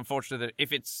 It's just unfortunate that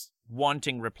if it's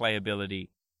wanting replayability,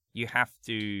 you have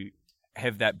to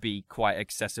have that be quite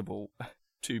accessible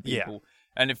to people.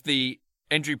 And if the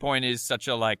entry point is such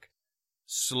a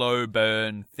slow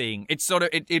burn thing, it's sort of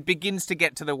it begins to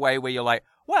get to the way where you're like,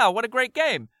 wow, what a great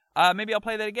game. Maybe I'll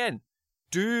play that again.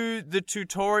 Do the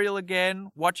tutorial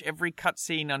again, watch every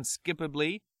cutscene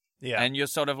unskippably. Yeah. And you're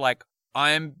sort of like,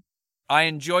 I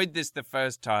enjoyed this the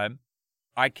first time.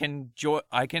 I can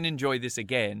enjoy this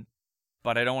again,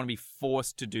 but I don't want to be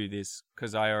forced to do this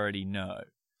because I already know.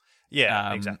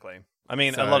 Yeah, exactly. I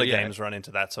mean, a lot of games run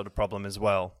into that sort of problem as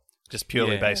well, just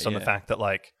purely based on the fact that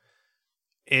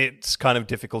it's kind of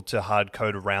difficult to hard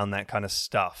code around that kind of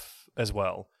stuff as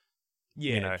well.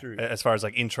 Yeah, true. As far as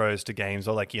intros to games,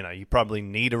 or you probably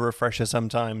need a refresher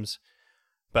sometimes.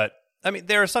 But I mean,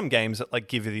 there are some games that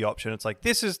give you the option. It's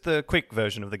this is the quick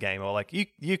version of the game, or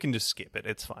you can just skip it.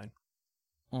 It's fine.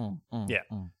 Well,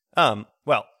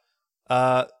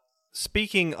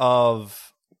 speaking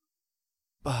of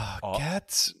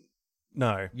cats,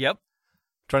 no. Yep.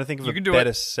 Trying to think of a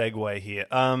better segue here.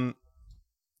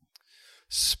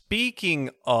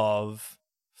 Speaking of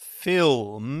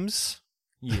films.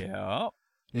 Yeah.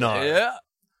 No. Yeah.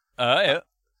 Yeah.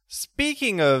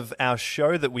 Speaking of our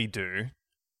show that we do,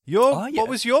 what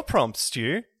was your prompt,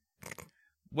 Stu?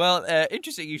 Well,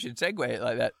 interesting you should segue it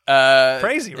like that.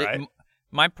 Crazy, right?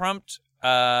 My prompt...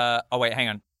 oh, wait, hang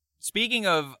on. Speaking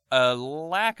of a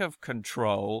lack of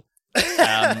control,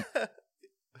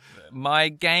 my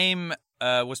game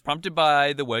was prompted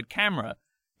by the word camera.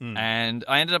 And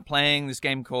I ended up playing this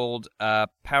game called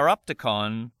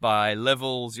Paropticon by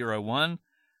Level 01.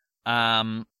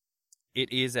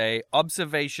 It is a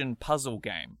observation puzzle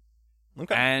game.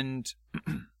 Okay. And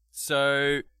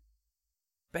so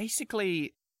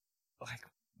basically,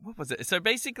 what was it? So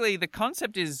basically the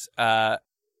concept is,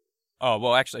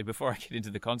 actually, before I get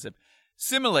into the concept,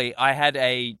 similarly, I had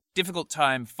a difficult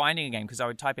time finding a game because I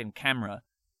would type in camera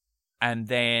and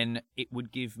then it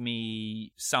would give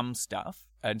me some stuff.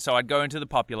 And so I'd go into the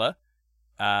popular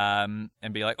and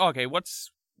be like, okay,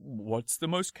 what's the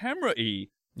most camera-y?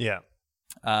 Yeah.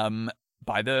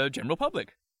 By the general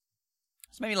public.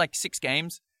 It's maybe 6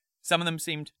 games. Some of them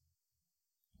seemed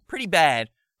pretty bad.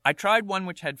 I tried one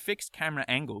which had fixed camera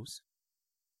angles.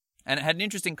 And it had an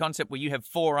interesting concept where you have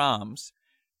 4 arms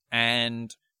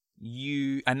and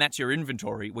that's your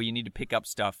inventory where you need to pick up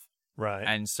stuff. Right.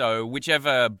 And so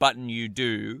whichever button you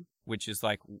do, which is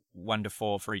 1 to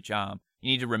 4 for each arm,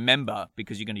 you need to remember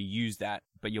because you're going to use that,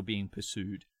 but you're being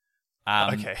pursued.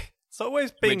 Okay. It's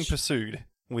always being pursued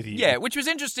with you. Yeah, which was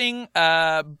interesting,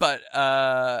 but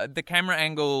the camera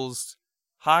angles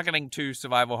harkening to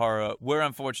survival horror were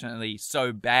unfortunately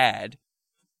so bad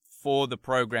for the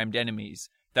programmed enemies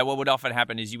that what would often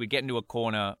happen is you would get into a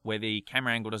corner where the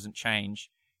camera angle doesn't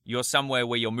change. You're somewhere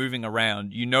where you're moving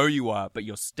around. You know you are, but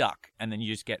you're stuck, and then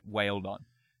you just get wailed on.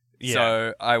 Yeah.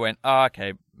 So I went,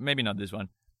 okay, maybe not this one.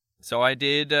 So I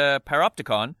did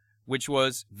Paropticon, which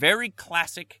was very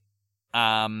classic.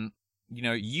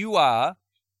 You are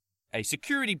a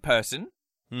security person,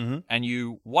 and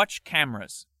you watch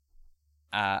cameras.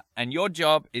 And your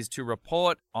job is to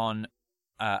report on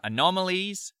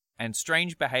anomalies and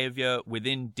strange behavior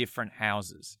within different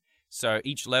houses. So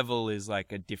each level is a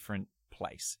different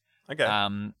place.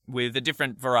 Okay. With a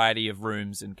different variety of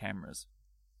rooms and cameras.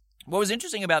 What was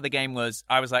interesting about the game was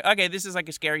I was like, okay, this is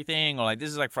a scary thing, or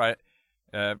this is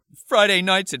Friday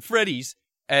nights at Freddy's,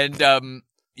 and Friday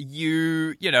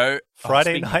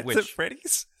nights at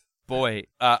Freddy's. Boy,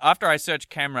 after I searched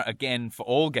camera again for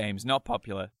all games, not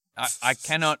popular, I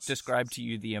cannot describe to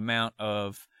you the amount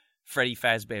of Freddy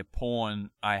Fazbear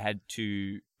porn I had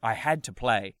to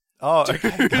play. Oh,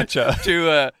 okay,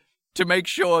 gotcha. To make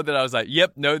sure that I was like,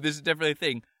 yep, no, this is definitely a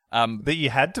thing. That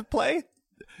you had to play?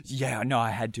 Yeah, no,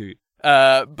 I had to.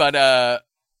 But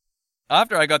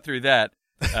after I got through that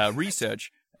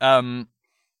research, I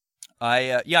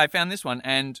found this one,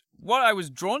 and what I was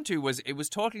drawn to was it was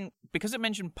talking because it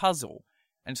mentioned puzzle,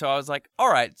 and so I was like, all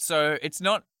right, so it's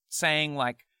not saying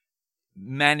like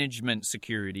management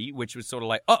security, which was sort of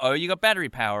like, you got battery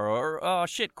power, or oh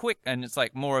shit, quick, and it's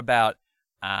like more about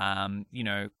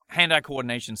hand-eye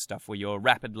coordination stuff where you're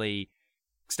rapidly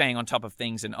staying on top of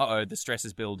things, and the stress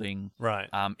is building. Right.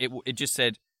 It just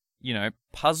said,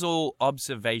 puzzle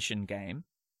observation game,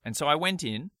 and so I went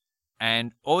in,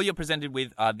 and all you're presented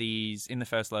with are these in the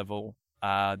first level,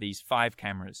 these 5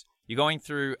 cameras. You're going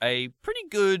through a pretty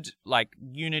good like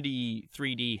Unity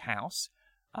 3D house.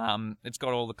 It's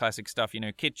got all the classic stuff,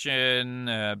 kitchen,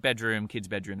 bedroom, kid's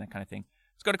bedroom, that kind of thing.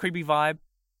 It's got a creepy vibe.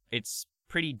 It's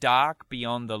pretty dark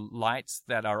beyond the lights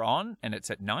that are on, and it's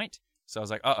at night. So I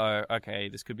was like, okay,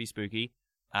 this could be spooky.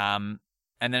 And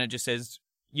then it just says,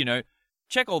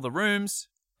 check all the rooms,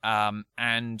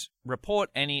 and report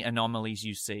any anomalies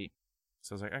you see.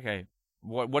 So I was like, okay,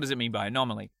 what does it mean by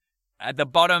anomaly? At the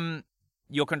bottom,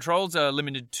 your controls are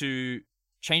limited to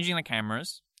changing the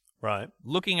cameras, right,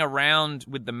 looking around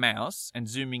with the mouse and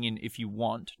zooming in if you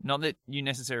want. Not that you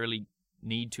necessarily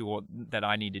need to, or that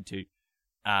I needed to,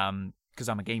 because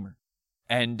I'm a gamer.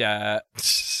 And then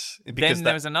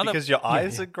there was another... Because your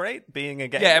eyes are great being a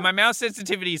gamer? Yeah, and my mouse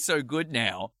sensitivity is so good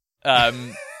now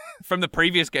from the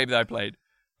previous game that I played.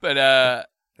 But...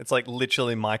 it's like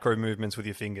literally micro movements with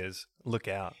your fingers. Look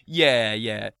out.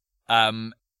 Yeah.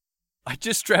 I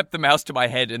just strap the mouse to my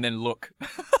head and then look.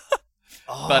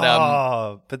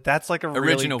 But that's like a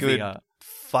original really good VR.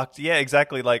 Fucked. Yeah,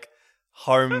 exactly. Like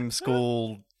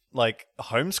homeschooled, like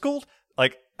homeschooled,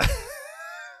 like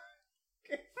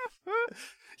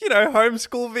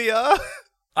homeschool VR.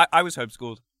 I was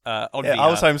homeschooled on VR. I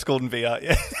was homeschooled in VR.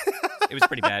 Yeah, it was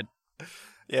pretty bad.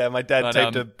 Yeah, my dad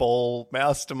taped a ball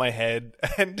mouse to my head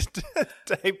and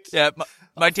taped. Yeah,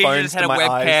 my teacher just had a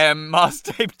webcam mouse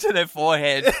taped to their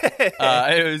forehead.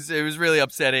 It was really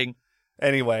upsetting.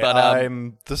 Anyway, but,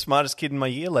 I'm the smartest kid in my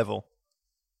year level.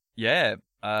 Yeah,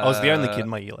 I was the only kid in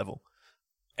my year level.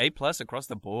 A+ across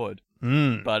the board.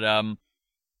 Mm. But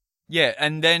yeah,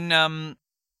 and then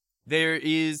there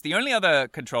is the only other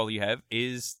control you have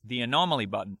is the anomaly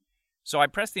button. So I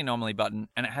press the anomaly button,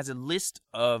 and it has a list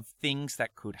of things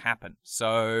that could happen.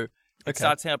 So it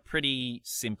starts out pretty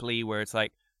simply, where it's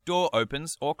like door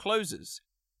opens or closes,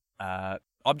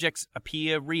 objects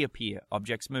appear, reappear,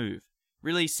 objects move.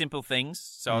 Really simple things.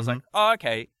 So I was like, oh,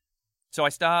 okay. So I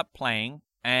start playing,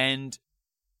 and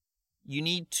you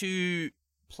need to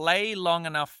play long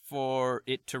enough for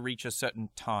it to reach a certain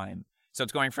time. So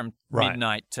it's going from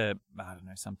midnight to, I don't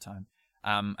know, sometime.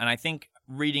 And I think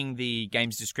reading the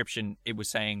game's description, it was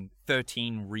saying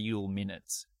 13 real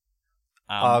minutes.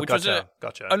 Which was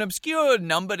an obscure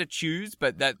number to choose,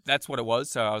 but that's what it was.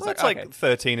 So I was like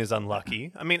 13 is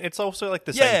unlucky. I mean, it's also like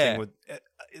the same thing with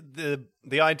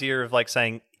the idea of like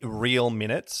saying real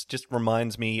minutes just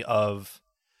reminds me of,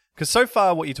 because so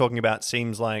far what you're talking about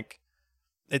seems a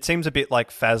bit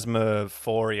like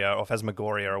Phasmophoria or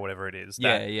Phasmagoria or whatever it is.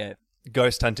 Yeah.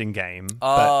 Ghost hunting game.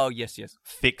 Oh, yes.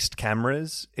 Fixed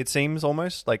cameras, it seems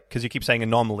almost like, because you keep saying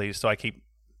anomalies, so I keep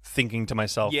thinking to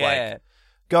myself like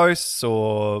ghosts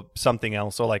or something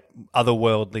else, or like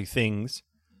otherworldly things.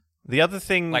 The other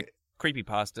thing, like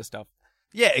creepypasta stuff.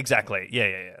 Yeah, exactly.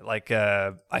 Yeah. Like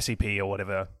ICP or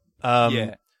whatever.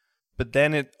 But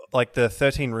then it, like the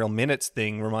 13 real minutes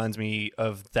thing reminds me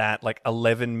of that like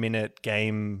 11-minute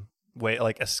game where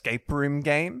like escape room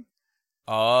game.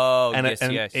 Oh, and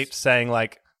yes. It's saying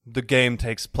like the game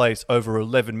takes place over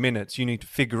 11 minutes. You need to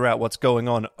figure out what's going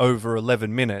on over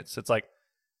 11 minutes. It's like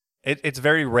it's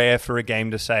very rare for a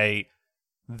game to say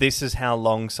this is how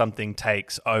long something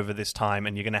takes over this time,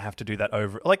 and you're going to have to do that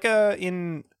over. Like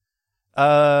in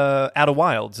Outer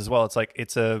Wilds as well. It's like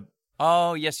it's a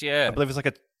I believe it's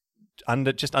like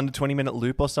just under 20-minute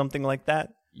loop or something like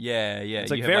that. Yeah.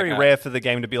 It's like very rare for the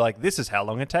game to be like, this is how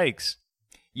long it takes.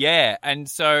 Yeah, and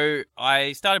so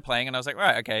I started playing, and I was like,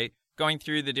 right, okay, going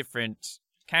through the different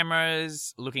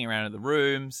cameras, looking around at the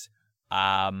rooms,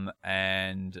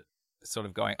 and sort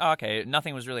of going, oh, okay,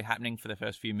 nothing was really happening for the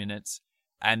first few minutes.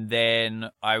 And then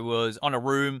I was on a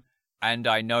room, and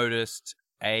I noticed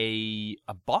a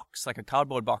box, like a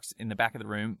cardboard box in the back of the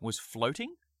room, was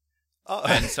floating. Oh.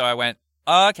 And so I went,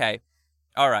 oh, okay,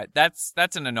 all right, that's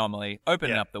an anomaly.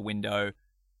 Opening up the window,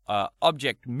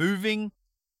 object moving.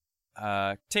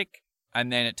 Tick,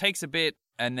 and then it takes a bit,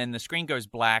 and then the screen goes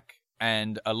black,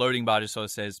 and a loading bar just sort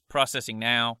of says processing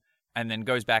now, and then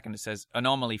goes back and it says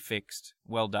anomaly fixed,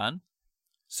 well done.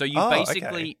 So you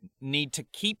basically need to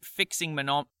keep fixing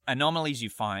anomalies you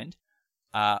find,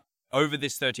 over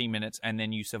this 13 minutes, and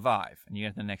then you survive, and you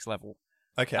get to the next level.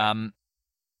 Okay.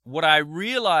 What I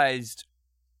realized,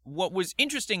 what was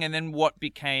interesting and then what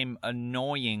became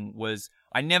annoying was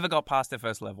I never got past the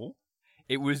first level.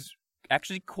 It was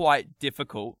actually quite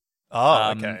difficult.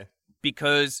 Oh, okay.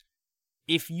 Because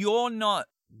if you're not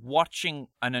watching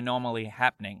an anomaly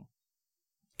happening,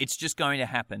 it's just going to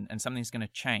happen and something's going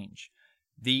to change.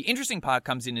 The interesting part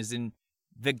comes in is in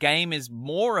the game is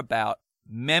more about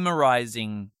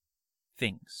memorizing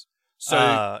things.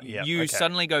 So you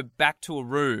suddenly go back to a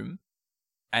room,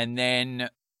 and then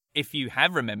if you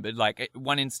have remembered, like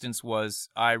one instance was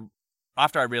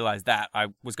after I realized that, I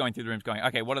was going through the rooms going,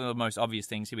 okay, what are the most obvious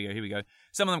things? Here we go.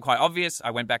 Some of them quite obvious.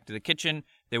 I went back to the kitchen.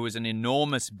 There was an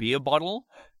enormous beer bottle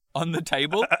on the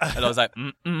table. And I was like,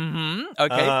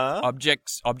 okay,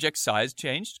 object size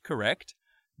changed, correct.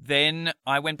 Then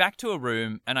I went back to a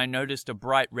room and I noticed a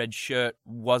bright red shirt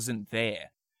wasn't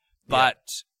there.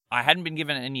 But I hadn't been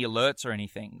given any alerts or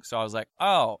anything. So I was like,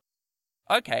 oh,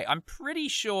 okay, I'm pretty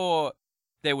sure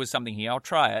there was something here. I'll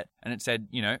try it. And it said,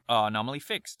 anomaly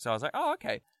fixed. So I was like, oh,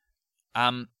 okay.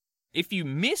 If you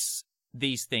miss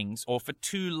these things or for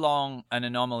too long an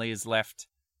anomaly is left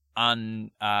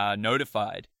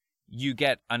unnotified, you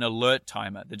get an alert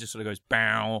timer that just sort of goes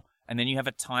bow. And then you have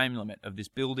a time limit of this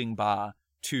building bar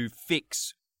to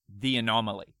fix the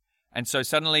anomaly. And so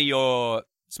suddenly you're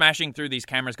smashing through these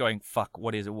cameras going, fuck,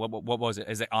 what is it? What was it?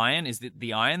 Is it iron? Is it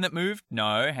the iron that moved?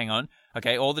 No, hang on.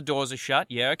 Okay, all the doors are shut.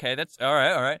 Yeah, okay, that's all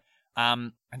right.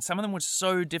 And some of them were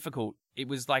so difficult. It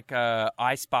was like a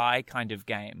I Spy kind of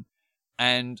game.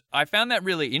 And I found that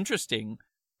really interesting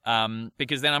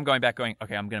because then I'm going back going,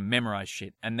 okay, I'm going to memorize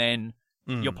shit. And then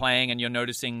you're playing and you're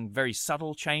noticing very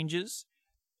subtle changes,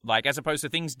 like as opposed to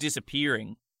things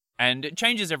disappearing. And it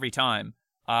changes every time.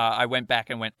 I went back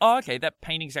and went, oh, okay, that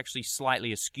painting's actually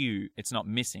slightly askew. It's not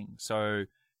missing. So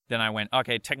then I went,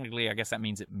 okay, technically, I guess that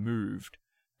means it moved.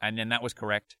 And then that was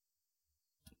correct.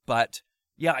 But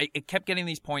yeah, it kept getting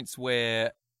these points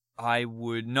where I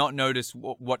would not notice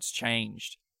what's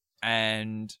changed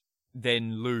and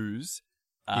then lose.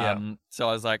 So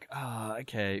I was like,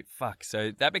 okay, fuck.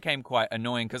 So that became quite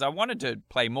annoying because I wanted to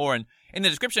play more. And in the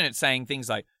description, it's saying things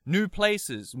like new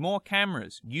places, more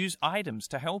cameras, use items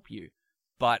to help you.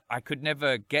 But I could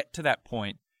never get to that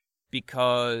point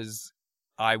because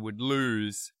I would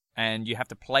lose and you have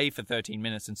to play for 13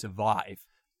 minutes and survive.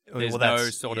 There's no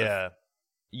sort of...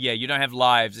 Yeah, you don't have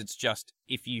lives. It's just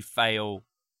if you fail,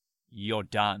 you're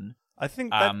done. I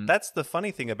think that's the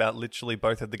funny thing about literally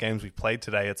both of the games we've played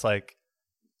today. It's like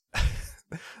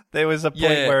there was a point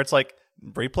where it's like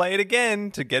replay it again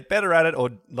to get better at it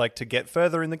or like to get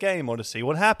further in the game or to see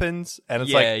what happens. And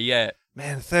it's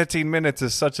man, 13 minutes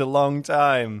is such a long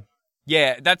time.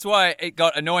 Yeah, that's why it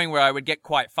got annoying where I would get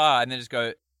quite far and then just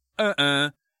go,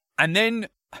 And then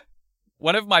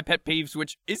one of my pet peeves,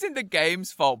 which isn't the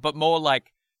game's fault, but more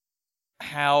like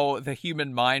how the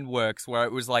human mind works, where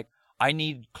it was like, I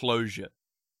need closure.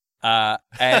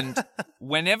 And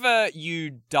whenever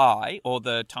you die or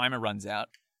the timer runs out,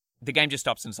 the game just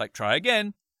stops and it's like, try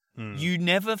again. You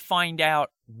never find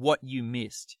out what you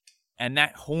missed. And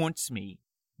that haunts me,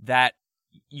 that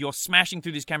you're smashing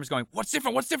through these cameras going, what's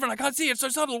different? I can't see it. It's so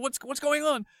subtle. What's going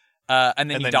on? And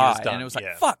then you die. And it was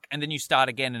like, fuck. And then you start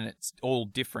again and it's all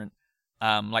different.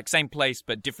 Like same place,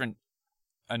 but different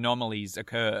anomalies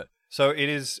occur. So it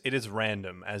is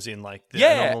random, as in like the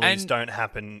anomalies don't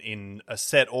happen in a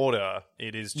set order.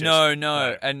 It is just...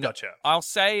 No. And gotcha. I'll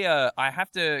say I have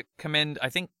to commend, I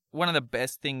think, one of the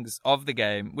best things of the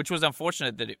game, which was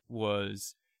unfortunate that it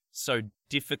was so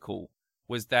difficult,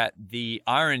 was that the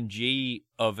RNG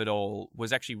of it all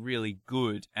was actually really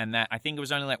good, and that I think it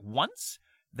was only like once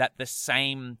that the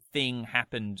same thing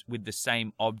happened with the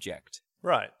same object.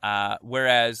 Right.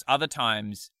 Whereas other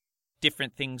times,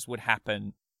 different things would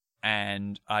happen,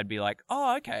 and I'd be like,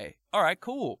 oh, okay, all right,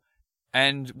 cool.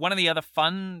 And one of the other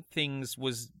fun things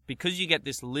was, because you get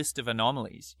this list of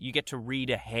anomalies, you get to read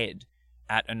ahead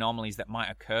at anomalies that might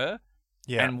occur.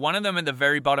 Yeah. And one of them at the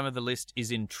very bottom of the list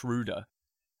is intruder.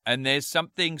 And there's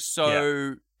something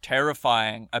so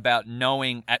terrifying about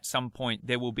knowing at some point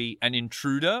there will be an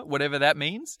intruder, whatever that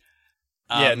means.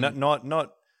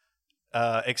 Not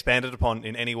expanded upon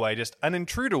in any way. Just an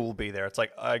intruder will be there. It's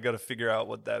like, I got to figure out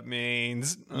what that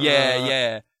means.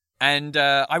 Yeah. And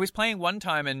I was playing one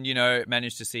time and,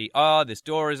 managed to see, this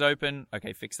door is open.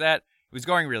 Okay, fix that. It was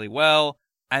going really well.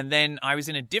 And then I was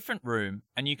in a different room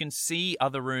and you can see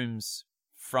other rooms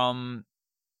from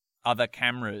other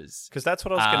cameras. Because that's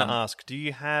what I was going to ask. Do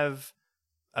you have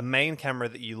a main camera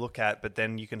that you look at, but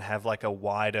then you can have like a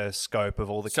wider scope of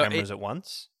all the cameras at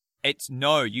once?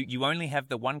 You only have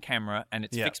the one camera and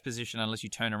it's fixed position unless you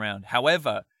turn around.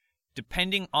 However,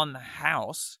 depending on the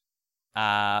house,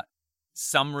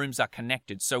 some rooms are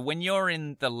connected. So when you're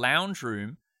in the lounge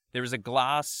room, there is a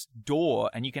glass door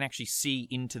and you can actually see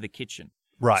into the kitchen.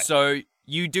 Right. So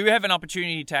you do have an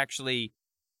opportunity to actually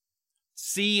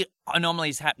see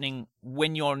anomalies happening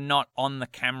when you're not on the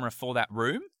camera for that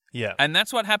room. Yeah. And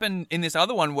that's what happened in this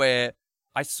other one where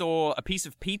I saw a piece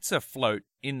of pizza float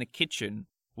in the kitchen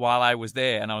while I was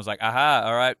there. And I was like, aha,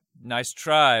 all right, nice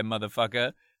try,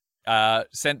 motherfucker.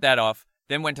 Sent that off.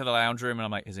 Then went to the lounge room and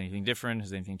I'm like, is anything different?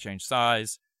 Has anything changed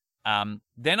size?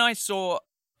 Then I saw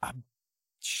a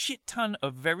shit ton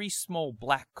of very small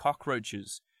black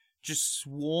cockroaches just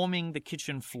swarming the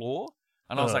kitchen floor.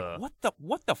 And I was like, what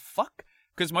the fuck?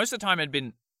 Because most of the time it had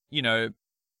been,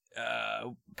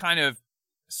 kind of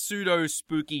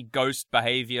pseudo-spooky ghost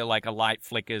behavior, like a light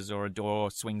flickers or a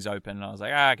door swings open. And I was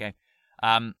like, okay.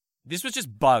 This was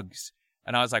just bugs.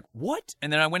 And I was like, what?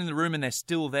 And then I went in the room and they're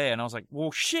still there. And I was like,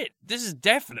 well, shit, this is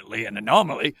definitely an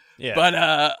anomaly. Yeah. But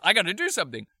I got to do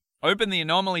something. Open the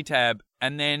anomaly tab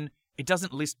and then it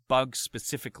doesn't list bugs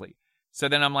specifically. So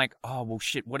then I'm like, oh, well,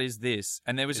 shit, what is this?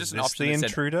 And there was just an option the that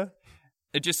intruder?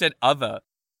 It just said other.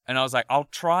 And I was like, I'll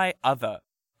try other.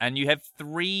 And you have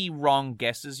 3 wrong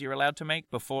guesses you're allowed to make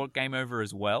before game over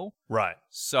as well. Right.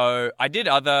 So I did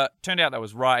other. Turned out that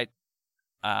was right.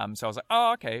 So I was like,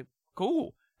 oh, okay,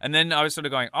 cool. And then I was sort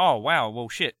of going, oh, wow, well,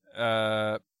 shit.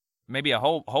 Maybe a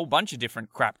whole bunch of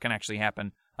different crap can actually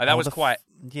happen. That was quite...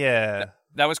 That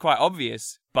was quite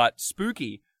obvious, but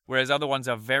spooky. Whereas other ones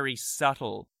are very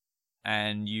subtle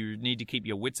and you need to keep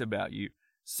your wits about you.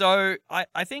 So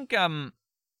I think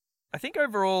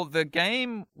overall the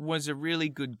game was a really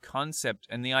good concept,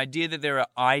 and the idea that there are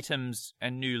items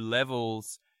and new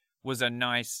levels was a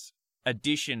nice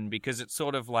addition, because it's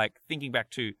sort of like thinking back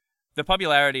to the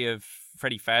popularity of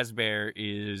Freddy Fazbear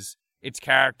is its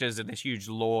characters and this huge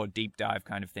lore deep dive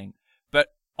kind of thing.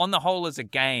 But on the whole as a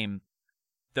game,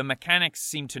 the mechanics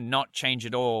seem to not change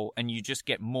at all, and you just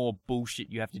get more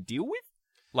bullshit you have to deal with.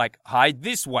 Like, hide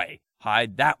this way,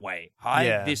 hide that way,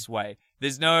 hide this way.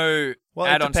 There's no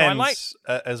add-on. It depends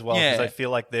as well, because I feel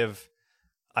like they've...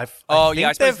 I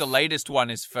suppose the latest one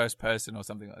is first person or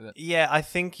something like that. Yeah, I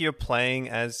think you're playing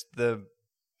as the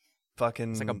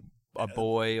fucking... It's like a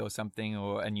boy or something,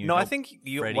 I think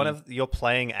you're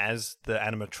playing as the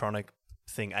animatronic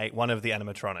thing, one of the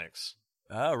animatronics.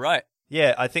 Oh, right.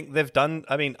 Yeah, I think they've done...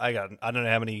 I mean, I don't know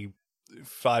how many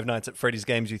Five Nights at Freddy's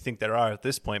games you think there are at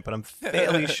this point, but I'm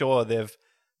fairly sure they've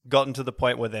gotten to the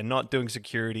point where they're not doing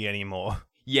security anymore.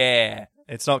 Yeah.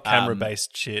 It's not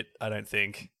camera-based shit, I don't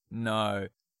think. No.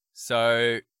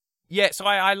 So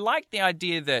I like the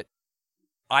idea that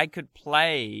I could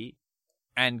play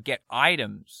and get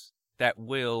items that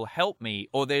will help me,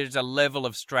 or there's a level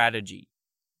of strategy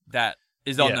that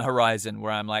is on the horizon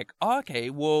where I'm like, oh, okay,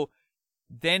 well...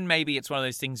 Then maybe it's one of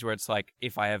those things where it's like,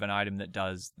 if I have an item that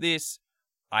does this,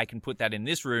 I can put that in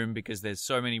this room because there's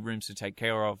so many rooms to take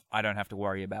care of. I don't have to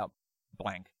worry about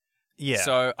blank. Yeah.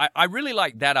 So I really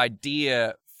like that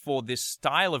idea for this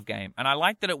style of game. And I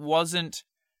like that it was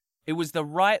the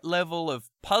right level of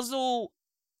puzzle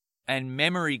and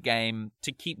memory game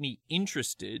to keep me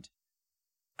interested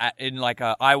in like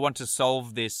I want to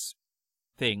solve this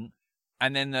thing.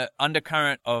 And then the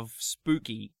undercurrent of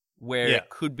spooky where it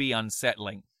could be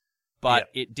unsettling, but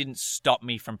it didn't stop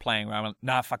me from playing around. I went,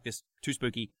 nah, fuck this, too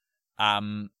spooky.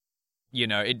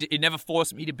 It never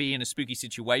forced me to be in a spooky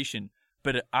situation,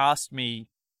 but it asked me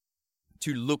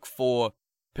to look for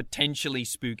potentially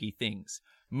spooky things.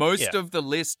 Most of the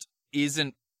list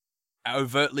isn't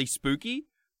overtly spooky,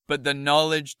 but the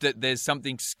knowledge that there's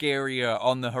something scarier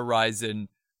on the horizon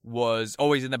was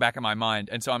always in the back of my mind.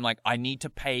 And so I'm like, I need to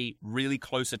pay really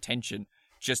close attention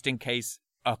just in case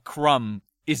a crumb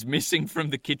is missing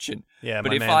from the kitchen. Yeah, but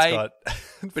my if man's got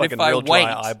fucking real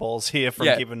dry eyeballs here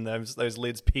from keeping those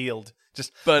lids peeled.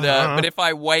 But if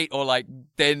I wait, or like,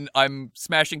 then I'm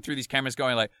smashing through these cameras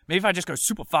going like, maybe if I just go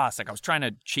super fast, like I was trying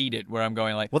to cheat it where I'm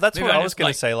going like... Well, that's what I was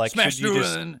going to say, like, should you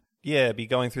just... be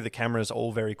going through the cameras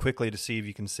all very quickly to see if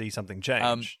you can see something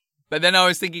change. But then I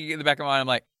was thinking in the back of my mind, I'm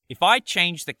like, if I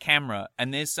change the camera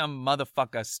and there's some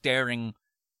motherfucker staring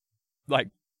like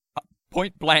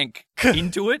point blank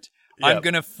into it, I'm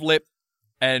going to flip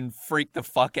and freak the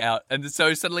fuck out. And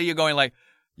so suddenly you're going,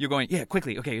 yeah,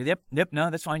 quickly. Okay, yep, no,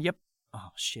 that's fine, yep. Oh,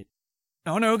 shit.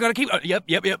 No, gotta keep, yep.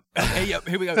 Okay, yep,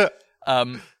 here we go.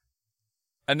 And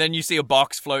then you see a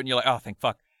box float and you're like, oh, thank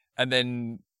fuck. And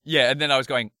then I was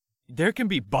going, there can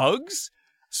be bugs?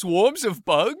 Swarms of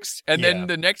bugs? And then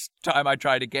the next time I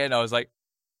tried again, I was like,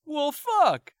 well,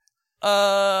 fuck.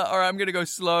 or I'm going to go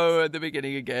slow at the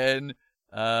beginning again,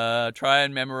 try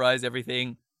and memorize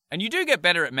everything. And you do get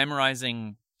better at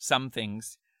memorizing some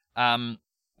things.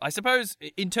 I suppose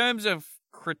in terms of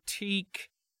critique,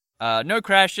 no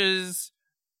crashes,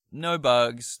 no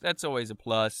bugs. That's always a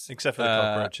plus. Except for the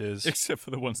cockroaches. Except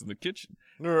for the ones in the kitchen.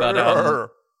 But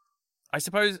I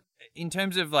suppose in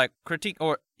terms of like critique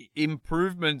or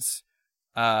improvements,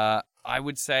 I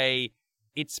would say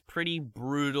it's pretty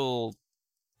brutal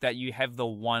that you have the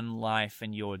one life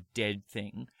and you're dead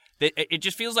thing. It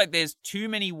just feels like there's too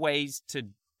many ways to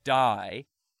die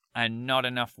and not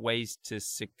enough ways to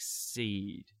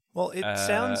succeed. Well, it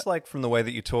sounds like from the way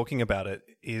that you're talking about it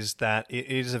is that it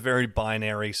is a very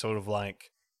binary sort of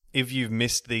like, if you've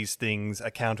missed these things,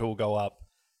 a counter will go up,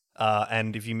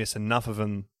 and if you miss enough of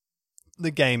them,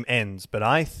 the game ends. But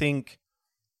I think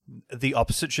the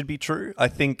opposite should be true. I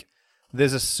think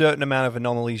there's a certain amount of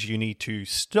anomalies you need to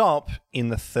stop in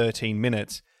the 13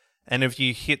 minutes, and if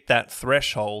you hit that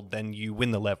threshold, then you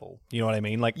win the level. You know what I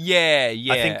mean? Like, yeah.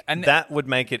 I think that would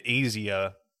make it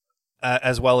easier.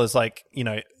 As well as like, you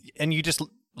know, and you just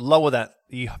lower that,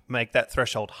 you make that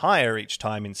threshold higher each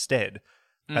time instead,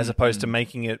 as opposed to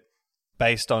making it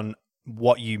based on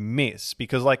what you miss.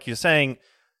 Because like you're saying,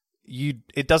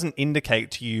 it doesn't indicate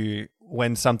to you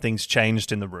when something's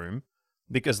changed in the room,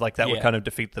 because like that would kind of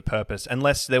defeat the purpose.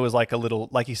 Unless there was like a little,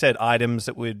 like you said, items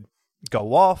that would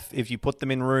go off if you put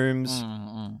them in rooms,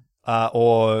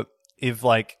 or if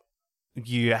like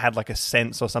you had like a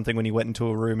sense or something when you went into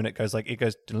a room and it goes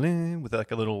with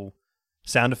like a little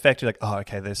sound effect. You're like, oh,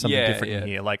 okay, there's something different in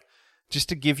here. Like, just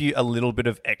to give you a little bit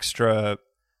of extra.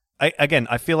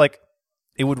 I feel like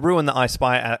it would ruin the I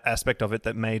Spy aspect of it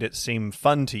that made it seem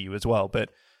fun to you as well. But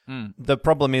the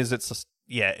problem is, it's just,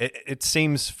 it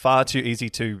seems far too easy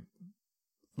to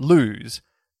lose.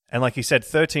 And like you said,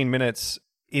 13 minutes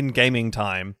in gaming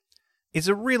time is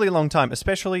a really long time,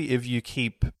 especially if you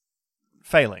keep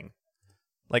failing.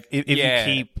 Like, if you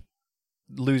keep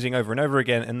losing over and over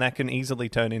again, and that can easily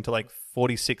turn into, like,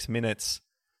 46 minutes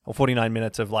or 49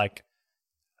 minutes of, like,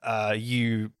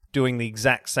 you doing the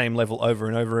exact same level over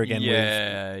and over again.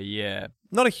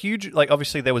 Not a huge... Like,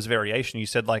 obviously, there was variation. You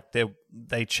said, like,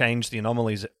 they changed the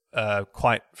anomalies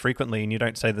quite frequently, and you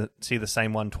don't see the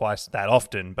same one twice that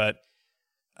often. But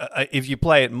if you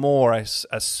play it more, I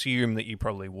assume that you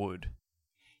probably would.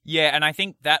 Yeah, and I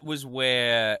think that was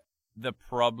where the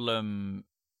problem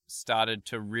started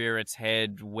to rear its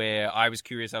head, where I was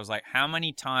curious. I was like, how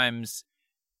many times,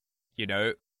 you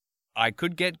know, I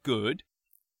could get good,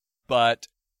 but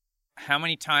how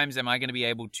many times am I going to be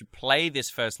able to play this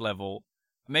first level?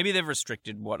 Maybe they've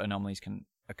restricted what anomalies can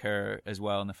occur as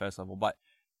well in the first level, but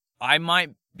I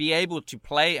might be able to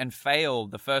play and fail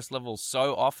the first level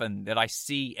so often that I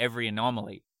see every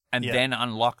anomaly and then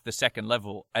unlock the second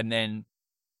level, and then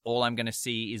all I'm going to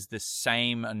see is the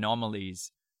same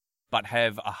anomalies but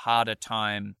have a harder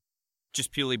time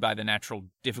just purely by the natural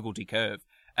difficulty curve.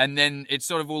 And then it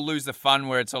sort of will lose the fun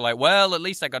where it's all like, well, at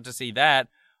least I got to see that.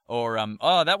 Or,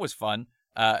 oh, that was fun.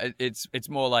 It's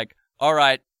more like, all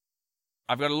right,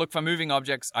 I've got to look for moving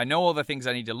objects. I know all the things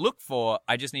I need to look for.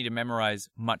 I just need to memorize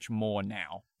much more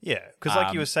now. Yeah, because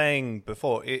like you were saying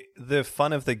before, the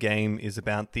fun of the game is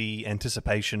about the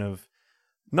anticipation of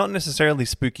not necessarily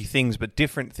spooky things, but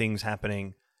different things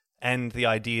happening. And the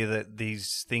idea that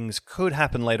these things could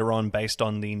happen later on based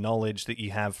on the knowledge that you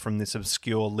have from this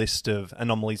obscure list of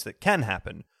anomalies that can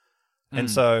happen. And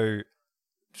so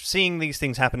seeing these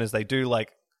things happen as they do,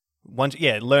 like,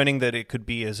 learning that it could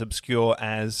be as obscure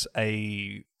as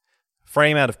a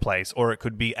frame out of place, or it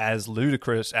could be as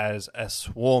ludicrous as a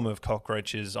swarm of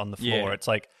cockroaches on the floor. Yeah. It's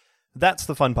like, that's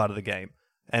the fun part of the game.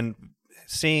 And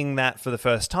seeing that for the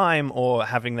first time, or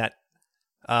having that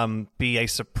be a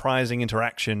surprising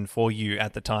interaction for you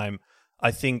at the time,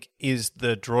 I think is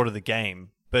the draw to the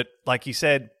game. But like you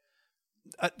said,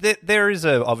 there is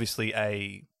obviously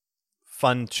a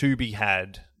fun to be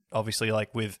had, obviously,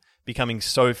 like with becoming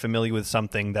so familiar with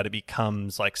something that it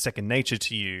becomes like second nature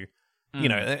to you, you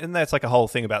know, and that's like a whole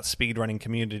thing about speedrunning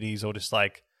communities, or just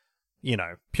like, you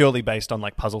know, purely based on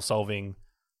like puzzle solving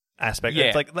aspect.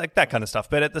 It's like that kind of stuff.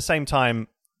 But at the same time,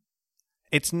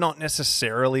 it's not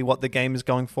necessarily what the game is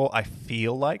going for, I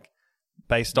feel like,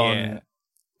 based on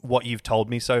what you've told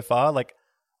me so far. Like,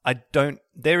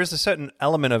 there is a certain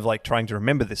element of like trying to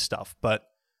remember this stuff, but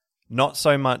not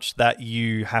so much that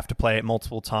you have to play it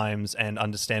multiple times and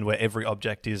understand where every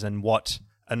object is and what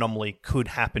anomaly could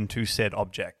happen to said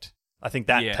object. I think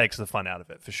that takes the fun out of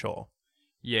it for sure.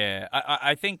 Yeah,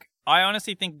 I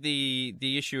honestly think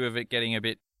the issue of it getting a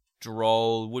bit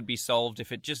droll would be solved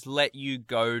if it just let you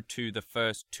go to the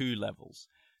first two levels.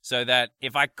 so that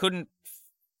if I couldn't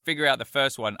figure out the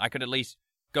first one, I could at least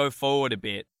go forward a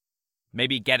bit,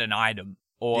 maybe get an item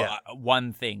or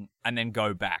one thing, and then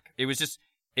go back. It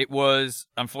was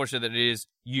unfortunate that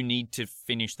you need to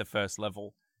finish the first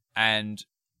level. And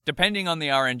depending on the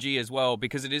RNG as well,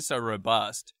 because it is so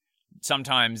robust,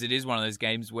 sometimes it is one of those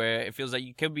games where it feels like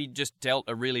you could be just dealt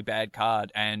a really bad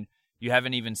card and you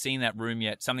haven't even seen that room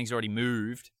yet. Something's already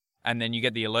moved, and then you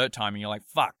get the alert time and you're like,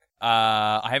 fuck,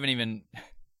 I haven't even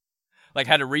like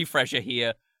had a refresher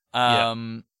here.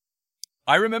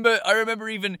 I remember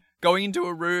even going into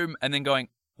a room and then going,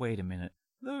 wait a minute,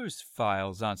 those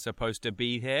files aren't supposed to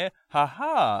be here.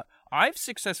 Ha, I've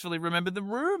successfully remembered the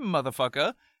room,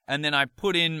 motherfucker. And then I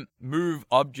put in move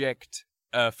object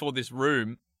for this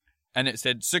room, and it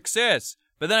said success.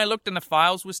 But then I looked and the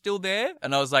files were still there,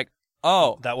 and I was like,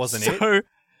 oh. That wasn't it?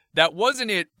 That wasn't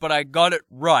it, but I got it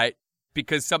right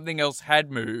because something else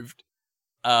had moved.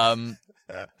 And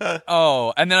then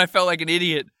I felt like an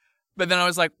idiot. But then I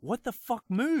was like, what the fuck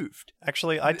moved?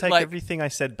 Actually, I take everything I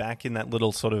said back in that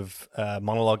little sort of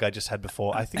monologue I just had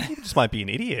before. I think you just might be an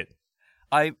idiot.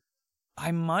 I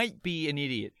might be an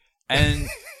idiot. And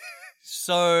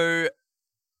so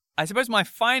I suppose my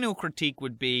final critique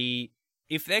would be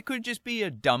if there could just be a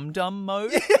dum-dum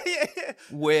mode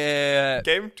where...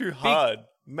 Game too hard.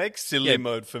 Make silly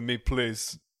mode for me,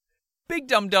 please. Big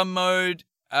dum-dum mode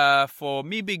for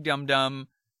me, big dum-dum.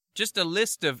 Just a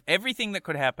list of everything that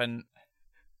could happen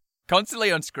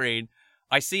constantly on screen.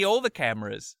 I see all the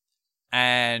cameras,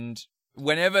 and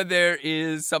whenever there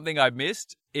is something I've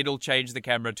missed, it'll change the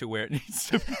camera to where it needs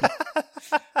to be.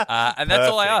 And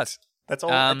that's all I ask. That's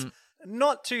all. It's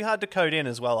not too hard to code in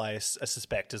as well, I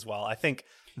suspect as well. I think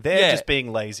they're just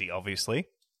being lazy, obviously.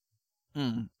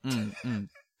 And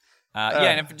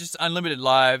if just unlimited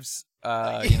lives...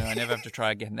 I never have to try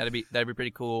again. That'd be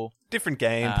pretty cool. Different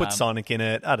game, put Sonic in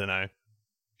it. I don't know.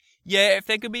 Yeah, if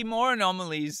there could be more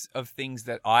anomalies of things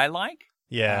that I like,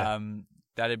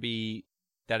 that'd be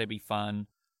fun.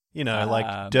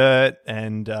 Like dirt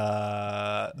and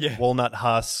walnut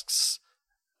husks,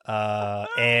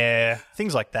 air,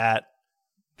 things like that.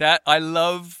 That I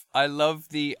love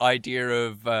the idea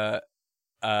of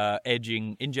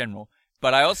edging in general,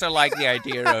 but I also like the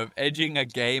idea of edging a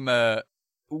gamer.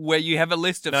 Where you have a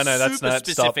list of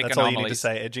specific That's all anomalies. you need to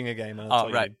say, edging a gamer.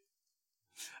 Right.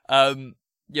 You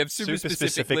have super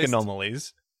specific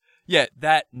anomalies. Yeah,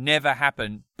 that never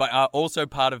happen, but are also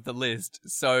part of the list.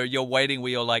 So you're waiting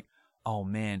where you're like, oh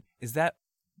man, is that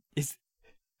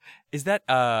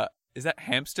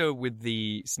hamster with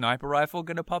the sniper rifle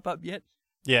going to pop up yet?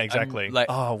 Yeah, exactly.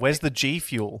 Where's the G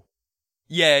Fuel?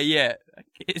 Yeah.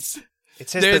 It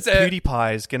says that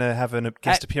PewDiePie is going to have a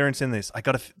guest appearance in this. I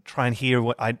got to try and hear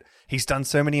he's done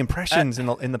so many impressions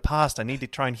in the past. I need to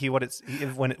try and hear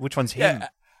which one's him.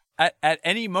 At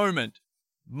any moment,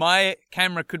 my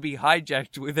camera could be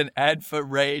hijacked with an ad for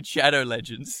Raid Shadow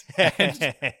Legends.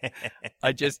 And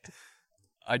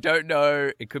I don't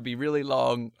know. It could be really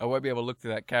long. I won't be able to look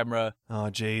through that camera. Oh,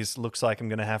 geez. Looks like I'm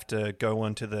going to have to go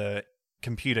onto the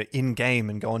computer in-game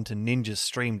and go onto Ninja's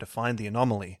stream to find the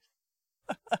anomaly.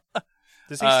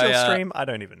 Does he still stream? I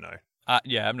don't even know.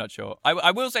 I'm not sure.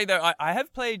 I will say, though, I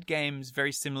have played games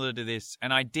very similar to this,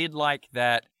 and I did like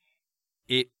that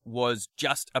it was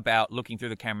just about looking through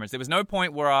the cameras. There was no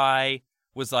point where I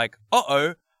was like,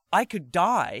 I could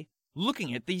die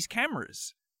looking at these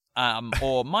cameras.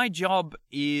 Or my job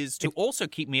is to also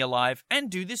keep me alive and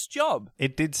do this job.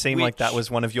 It did seem like that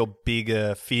was one of your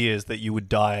bigger fears, that you would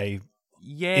die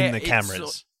in the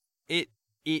cameras. It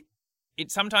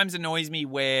sometimes annoys me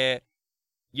where...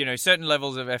 certain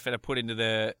levels of effort are put into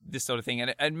this sort of thing,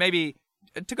 and maybe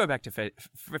to go back to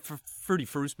Fruity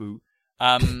Frusboo,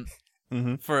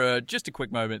 for just a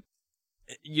quick moment,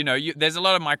 there's a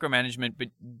lot of micromanagement, but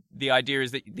the idea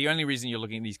is that the only reason you're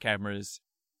looking at these cameras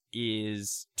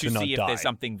is to see if there's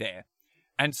something there,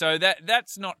 and so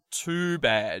that's not too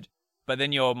bad. But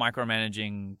then you're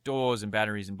micromanaging doors and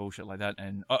batteries and bullshit like that,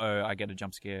 and I get a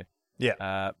jump scare.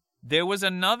 Yeah. There was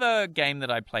another game that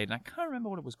I played, and I can't remember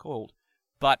what it was called.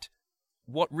 But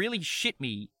what really shit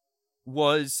me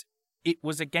was it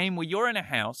was a game where you're in a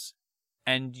house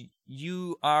and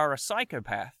you are a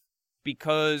psychopath,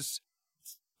 because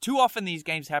too often these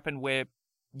games happen where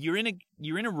you're in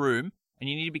a room and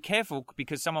you need to be careful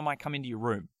because someone might come into your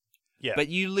room. Yeah. But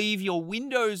you leave your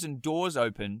windows and doors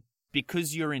open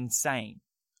because you're insane.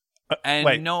 And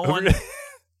wait. No one...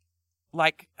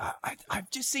 Like,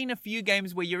 I've just seen a few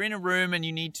games where you're in a room and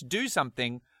you need to do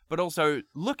something, but also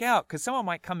look out because someone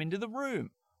might come into the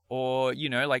room. Or,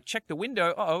 check the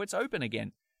window. It's open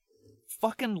again.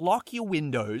 fucking lock your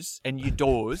windows and your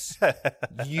doors,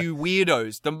 you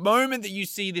weirdos. The moment that you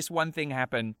see this one thing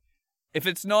happen, if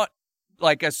it's not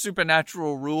like a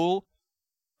supernatural rule,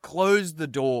 close the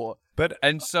door. But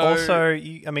and so also,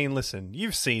 listen,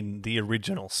 you've seen the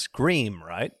original Scream,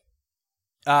 right?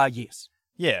 Yes.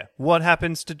 Yeah. What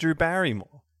happens to Drew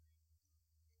Barrymore?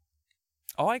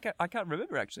 Oh, I can't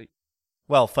remember, actually.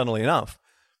 Well, funnily enough,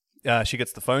 she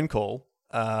gets the phone call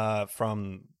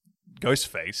from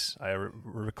Ghostface, I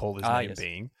recall his name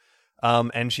being,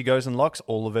 and she goes and locks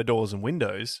all of her doors and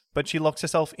windows, but she locks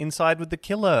herself inside with the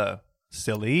killer.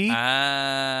 Silly.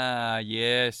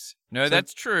 Yes. No,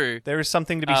 that's true. There is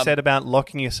something to be said about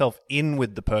locking yourself in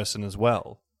with the person as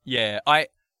well. Yeah,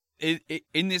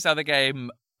 in this other game,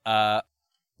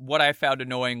 what I found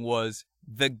annoying was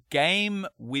the game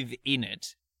within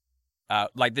it.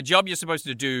 Like the job you're supposed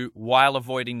to do while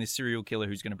avoiding the serial killer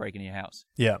who's going to break into your house.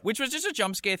 Yeah. Which was just a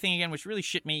jump scare thing again, which really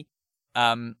shit me.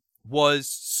 Was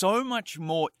so much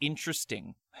more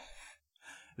interesting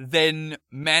than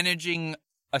managing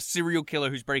a serial killer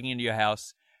who's breaking into your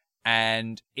house.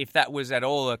 And if that was at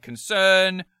all a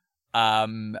concern,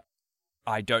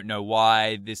 I don't know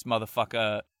why this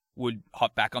motherfucker would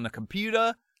hop back on the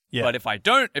computer. Yeah. But if I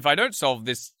don't solve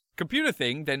this computer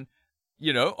thing, then,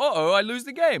 I lose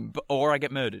the game or I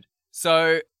get murdered.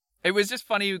 So it was just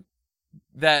funny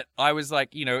that I was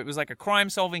like, it was like a crime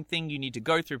solving thing. You need to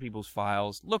go through people's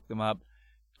files, look them up,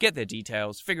 get their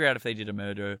details, figure out if they did a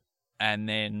murder, and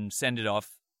then send it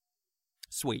off.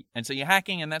 Sweet. And so you're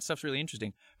hacking, and that stuff's really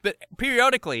interesting. But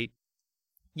periodically,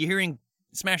 you're hearing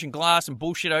smashing glass and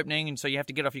bullshit opening, and so you have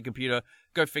to get off your computer,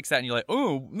 go fix that, and you're like,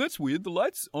 oh, that's weird. The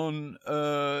light's on,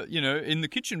 in the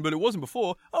kitchen, but it wasn't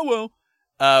before. Oh,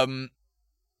 well.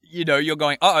 You're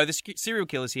going, uh-oh, the serial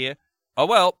killer's here. Oh,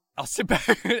 well, I'll sit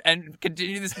back and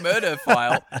continue this murder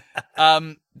file.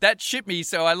 That shit me,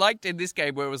 so I liked in this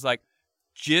game where it was like,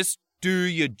 just do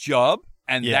your job,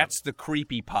 and that's the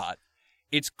creepy part.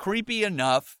 It's creepy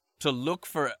enough to look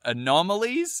for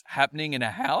anomalies happening in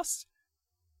a house,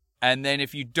 and then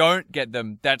if you don't get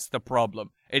them, that's the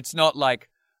problem. It's not like,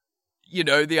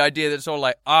 the idea that it's all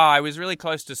like, I was really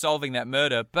close to solving that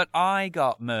murder, but I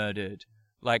got murdered.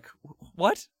 Like,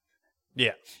 what?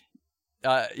 Yeah.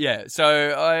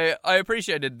 So I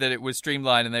appreciated that it was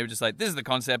streamlined, and they were just like, this is the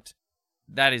concept,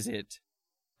 that is it.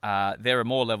 There are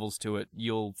more levels to it.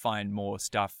 You'll find more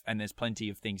stuff, and there's plenty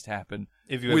of things to happen.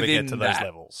 If you ever get to those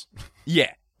levels.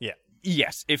 Yeah. Yeah.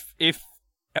 Yes. If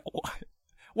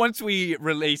once we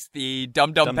release the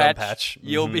Dum Dum patch,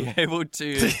 you'll be able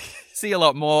to see a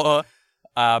lot more,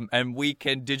 and we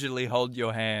can digitally hold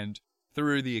your hand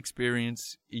through the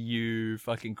experience, you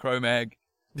fucking Cro-Mag.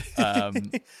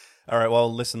 All right,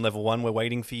 well, listen, level 1, we're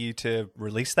waiting for you to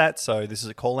release that, so this is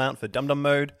a call out for Dum Dum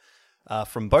mode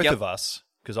from both of us.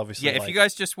 Because obviously, if you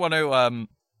guys just want to,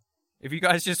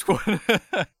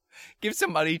 give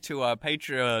some money to our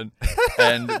Patreon,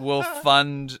 and we'll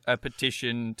fund a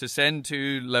petition to send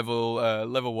to level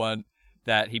 1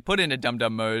 that he put in a Dum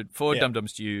Dum mode for Dum Dum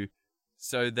Stew,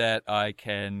 so that I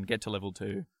can get to level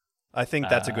 2. I think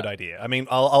that's a good idea. I mean,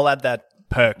 I'll add that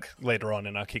perk later on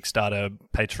in our Kickstarter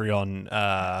Patreon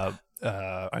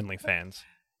OnlyFans.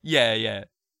 Yeah.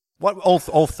 What all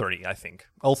 3? I think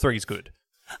all 3 is good.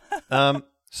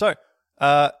 So,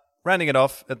 rounding it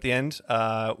off at the end,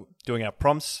 doing our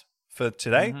prompts for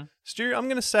today. Stu, I'm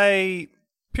going to say,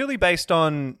 purely based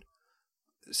on,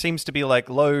 seems to be like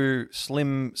low,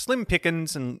 slim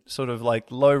pickings and sort of like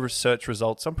low research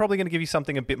results, I'm probably going to give you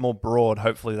something a bit more broad,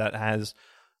 hopefully that has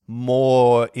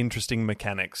more interesting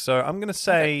mechanics. So I'm going to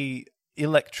say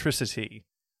electricity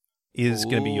is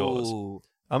going to be yours.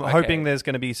 I'm hoping there's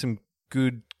going to be some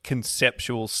good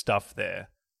conceptual stuff there.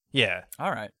 Yeah.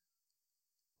 All right.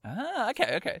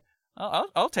 Okay.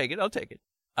 I'll take it.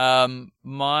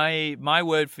 My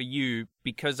word for you,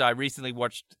 because I recently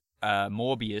watched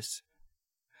Morbius.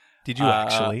 Did you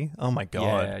actually? Oh my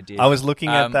god! Yeah, I did. I was looking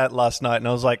at that last night, and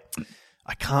I was like,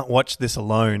 I can't watch this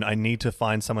alone. I need to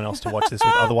find someone else to watch this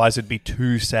with. Otherwise, it'd be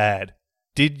too sad.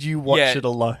 Did you watch it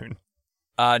alone?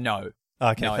 No.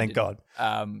 Okay, no, thank God.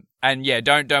 And yeah,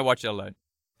 don't watch it alone.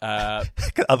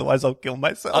 Otherwise, I'll kill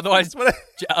myself.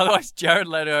 Otherwise, Jared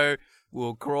Leto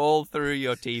will crawl through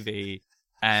your TV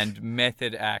and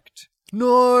method act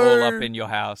all up in your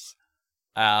house.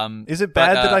 Is it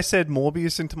bad that I said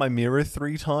Morbius into my mirror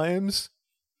 3 times?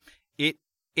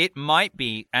 It might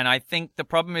be, and I think the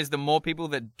problem is the more people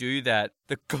that do that,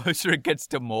 the closer it gets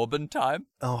to Morbin time.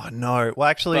 Oh no! Well,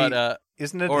 actually,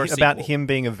 isn't it about him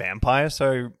being a vampire?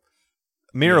 So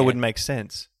mirror would make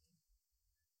sense.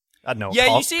 I don't know.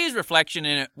 Yeah, you see his reflection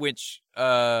in it, which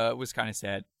was kind of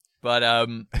sad. But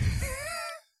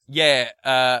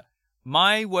Yeah.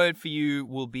 My word for you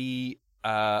will be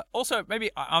also maybe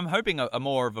I'm hoping a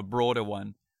more of a broader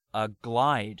one.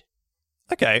 Glide.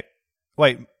 Okay.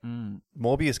 Wait,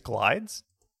 Morbius glides?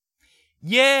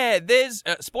 Yeah, there's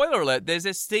spoiler alert. There's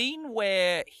a scene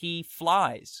where he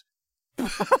flies.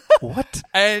 What?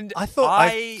 And I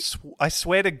thought I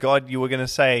swear to God you were going to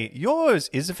say yours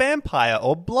is a vampire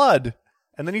or blood,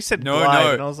 and then you said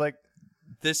glide, and I was like,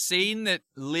 the scene that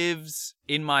lives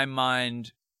in my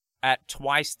mind at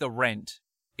twice the rent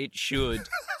it should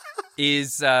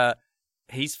is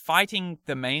he's fighting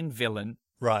the main villain,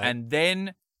 right? And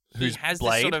then he has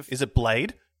Blade? this sort of Is it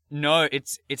Blade? No,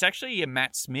 it's actually a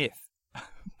Matt Smith.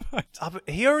 But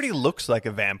he already looks like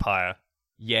a vampire.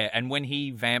 Yeah, and when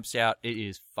he vamps out, it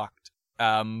is fucked.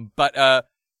 But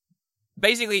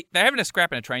basically, they're having a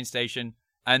scrap in a train station,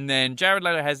 and then Jared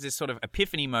Leto has this sort of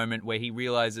epiphany moment where he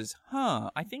realizes,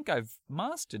 I think I've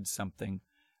mastered something.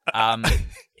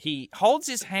 He holds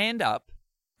his hand up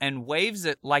and waves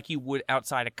it like you would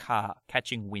outside a car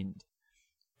catching wind.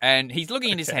 And he's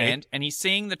looking at his hand, and he's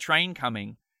seeing the train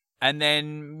coming. And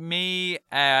then me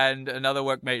and another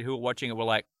workmate who were watching it were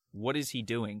like, what is he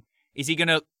doing? Is he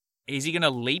gonna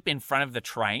leap in front of the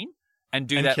train and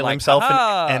do that, kill like, himself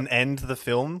and end the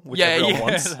film, which everyone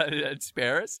wants? And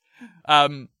spare us.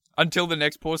 Until the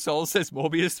next poor soul says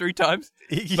Morbius 3 times.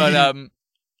 But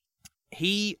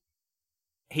he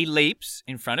leaps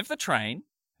in front of the train,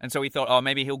 and so we thought,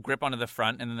 maybe he'll grip onto the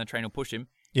front and then the train will push him.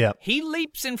 Yeah. He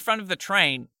leaps in front of the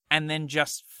train and then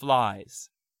just flies.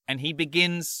 And he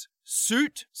begins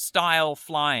suit-style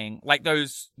flying, like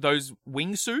those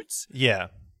wingsuits. Yeah.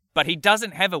 But he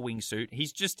doesn't have a wingsuit.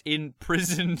 He's just in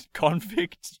prison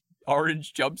convict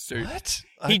orange jumpsuit. What?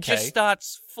 He just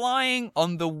starts flying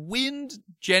on the wind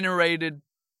generated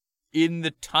in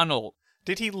the tunnel.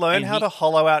 Did he learn how to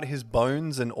hollow out his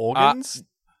bones and organs?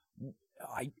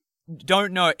 I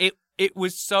don't know. It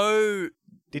was so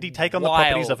Did he take on wild. the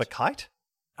properties of a kite?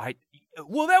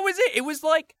 Well, that was it. It was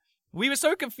like, we were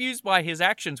so confused by his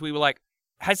actions. We were like,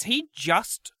 has he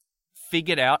just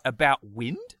figured out about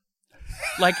wind?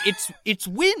 Like, it's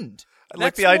wind. I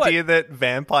like the idea that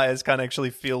vampires can't actually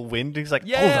feel wind. He's like,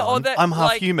 hold on, I'm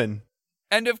half human.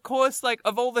 And of course, like,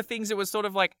 of all the things, it was sort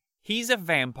of like, he's a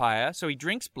vampire, so he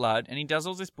drinks blood, and he does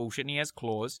all this bullshit, and he has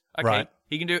claws. Okay, right.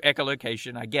 He can do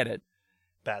echolocation, I get it.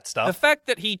 That stuff. The fact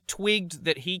that he twigged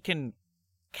that he can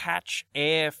catch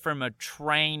air from a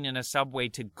train in a subway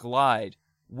to glide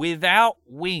without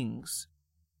wings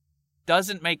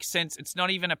doesn't make sense. It's not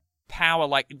even a power.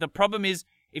 Like, the problem is,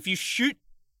 if you shoot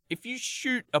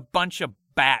a bunch of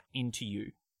bat into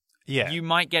you, you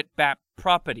might get bat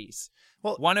properties.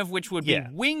 Well, one of which would be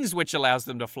wings, which allows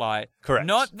them to fly. Correct.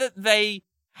 Not that they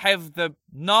have the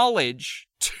knowledge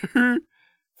to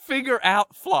figure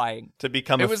out flying. To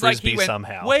become a frisbee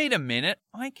somehow. Wait a minute,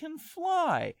 I can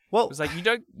fly. Well, it was like, you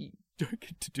don't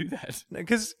get to do that.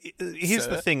 Because here's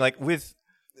the thing, like,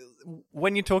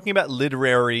 when you're talking about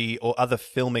literary or other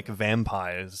filmic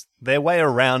vampires, their way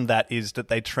around that is that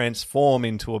they transform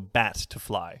into a bat to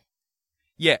fly.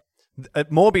 Yeah.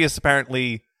 Morbius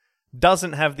apparently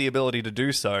doesn't have the ability to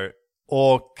do so,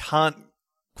 or can't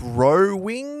grow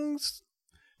wings.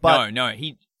 But no,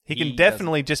 he can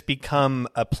definitely just become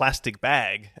a plastic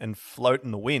bag and float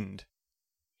in the wind.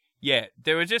 Yeah,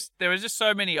 there were just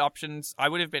so many options. I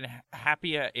would have been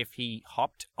happier if he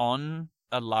hopped on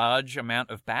a large amount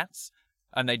of bats,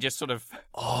 and they just sort of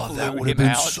that would have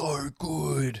been so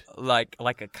good, like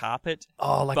a carpet.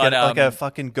 Like a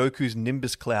fucking Goku's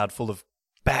Nimbus cloud full of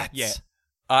bats. Yeah.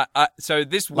 So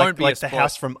this won't be like the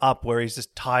house from Up, where he's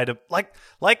just tied up,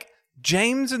 like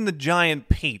James and the Giant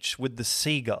Peach with the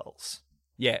seagulls.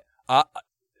 Yeah.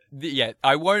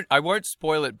 I won't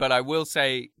spoil it, but I will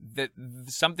say that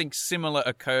something similar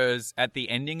occurs at the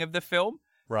ending of the film.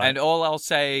 Right. And all I'll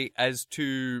say as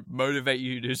to motivate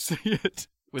you to see it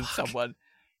with someone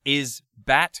is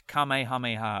Bat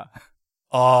Kamehameha.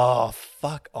 Oh,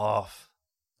 fuck off.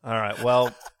 All right,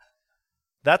 well,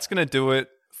 that's going to do it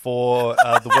for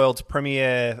the world's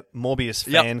premiere Morbius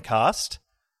fan cast.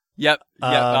 Yep.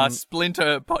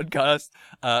 Splinter podcast.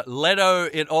 Leto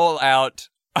it all out.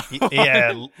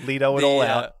 Leto it all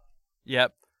out.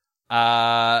 Yep.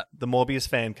 The Morbius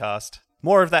fan cast.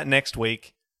 More of that next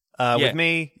week. With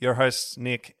me, your host,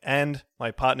 Nick, and my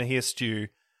partner here, Stu.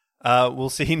 We'll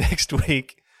see you next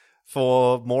week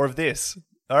for more of this.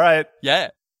 All right. Yeah.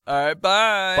 All right.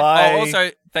 Bye. Bye. Also,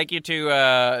 thank you to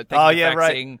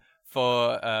Faxing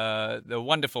for the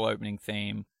wonderful opening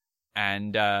theme,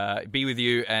 and Be With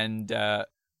You, and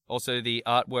also the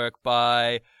artwork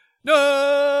by...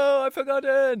 No, I've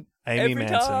forgotten. Amy Every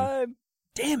Manson. time.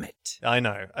 Damn it. I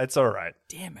know. It's all right.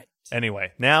 Damn it.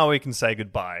 Anyway, now we can say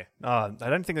goodbye. I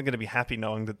don't think I'm going to be happy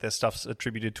knowing that their stuff's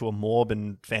attributed to a Morb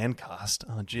and fan cast.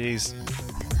 Oh, jeez.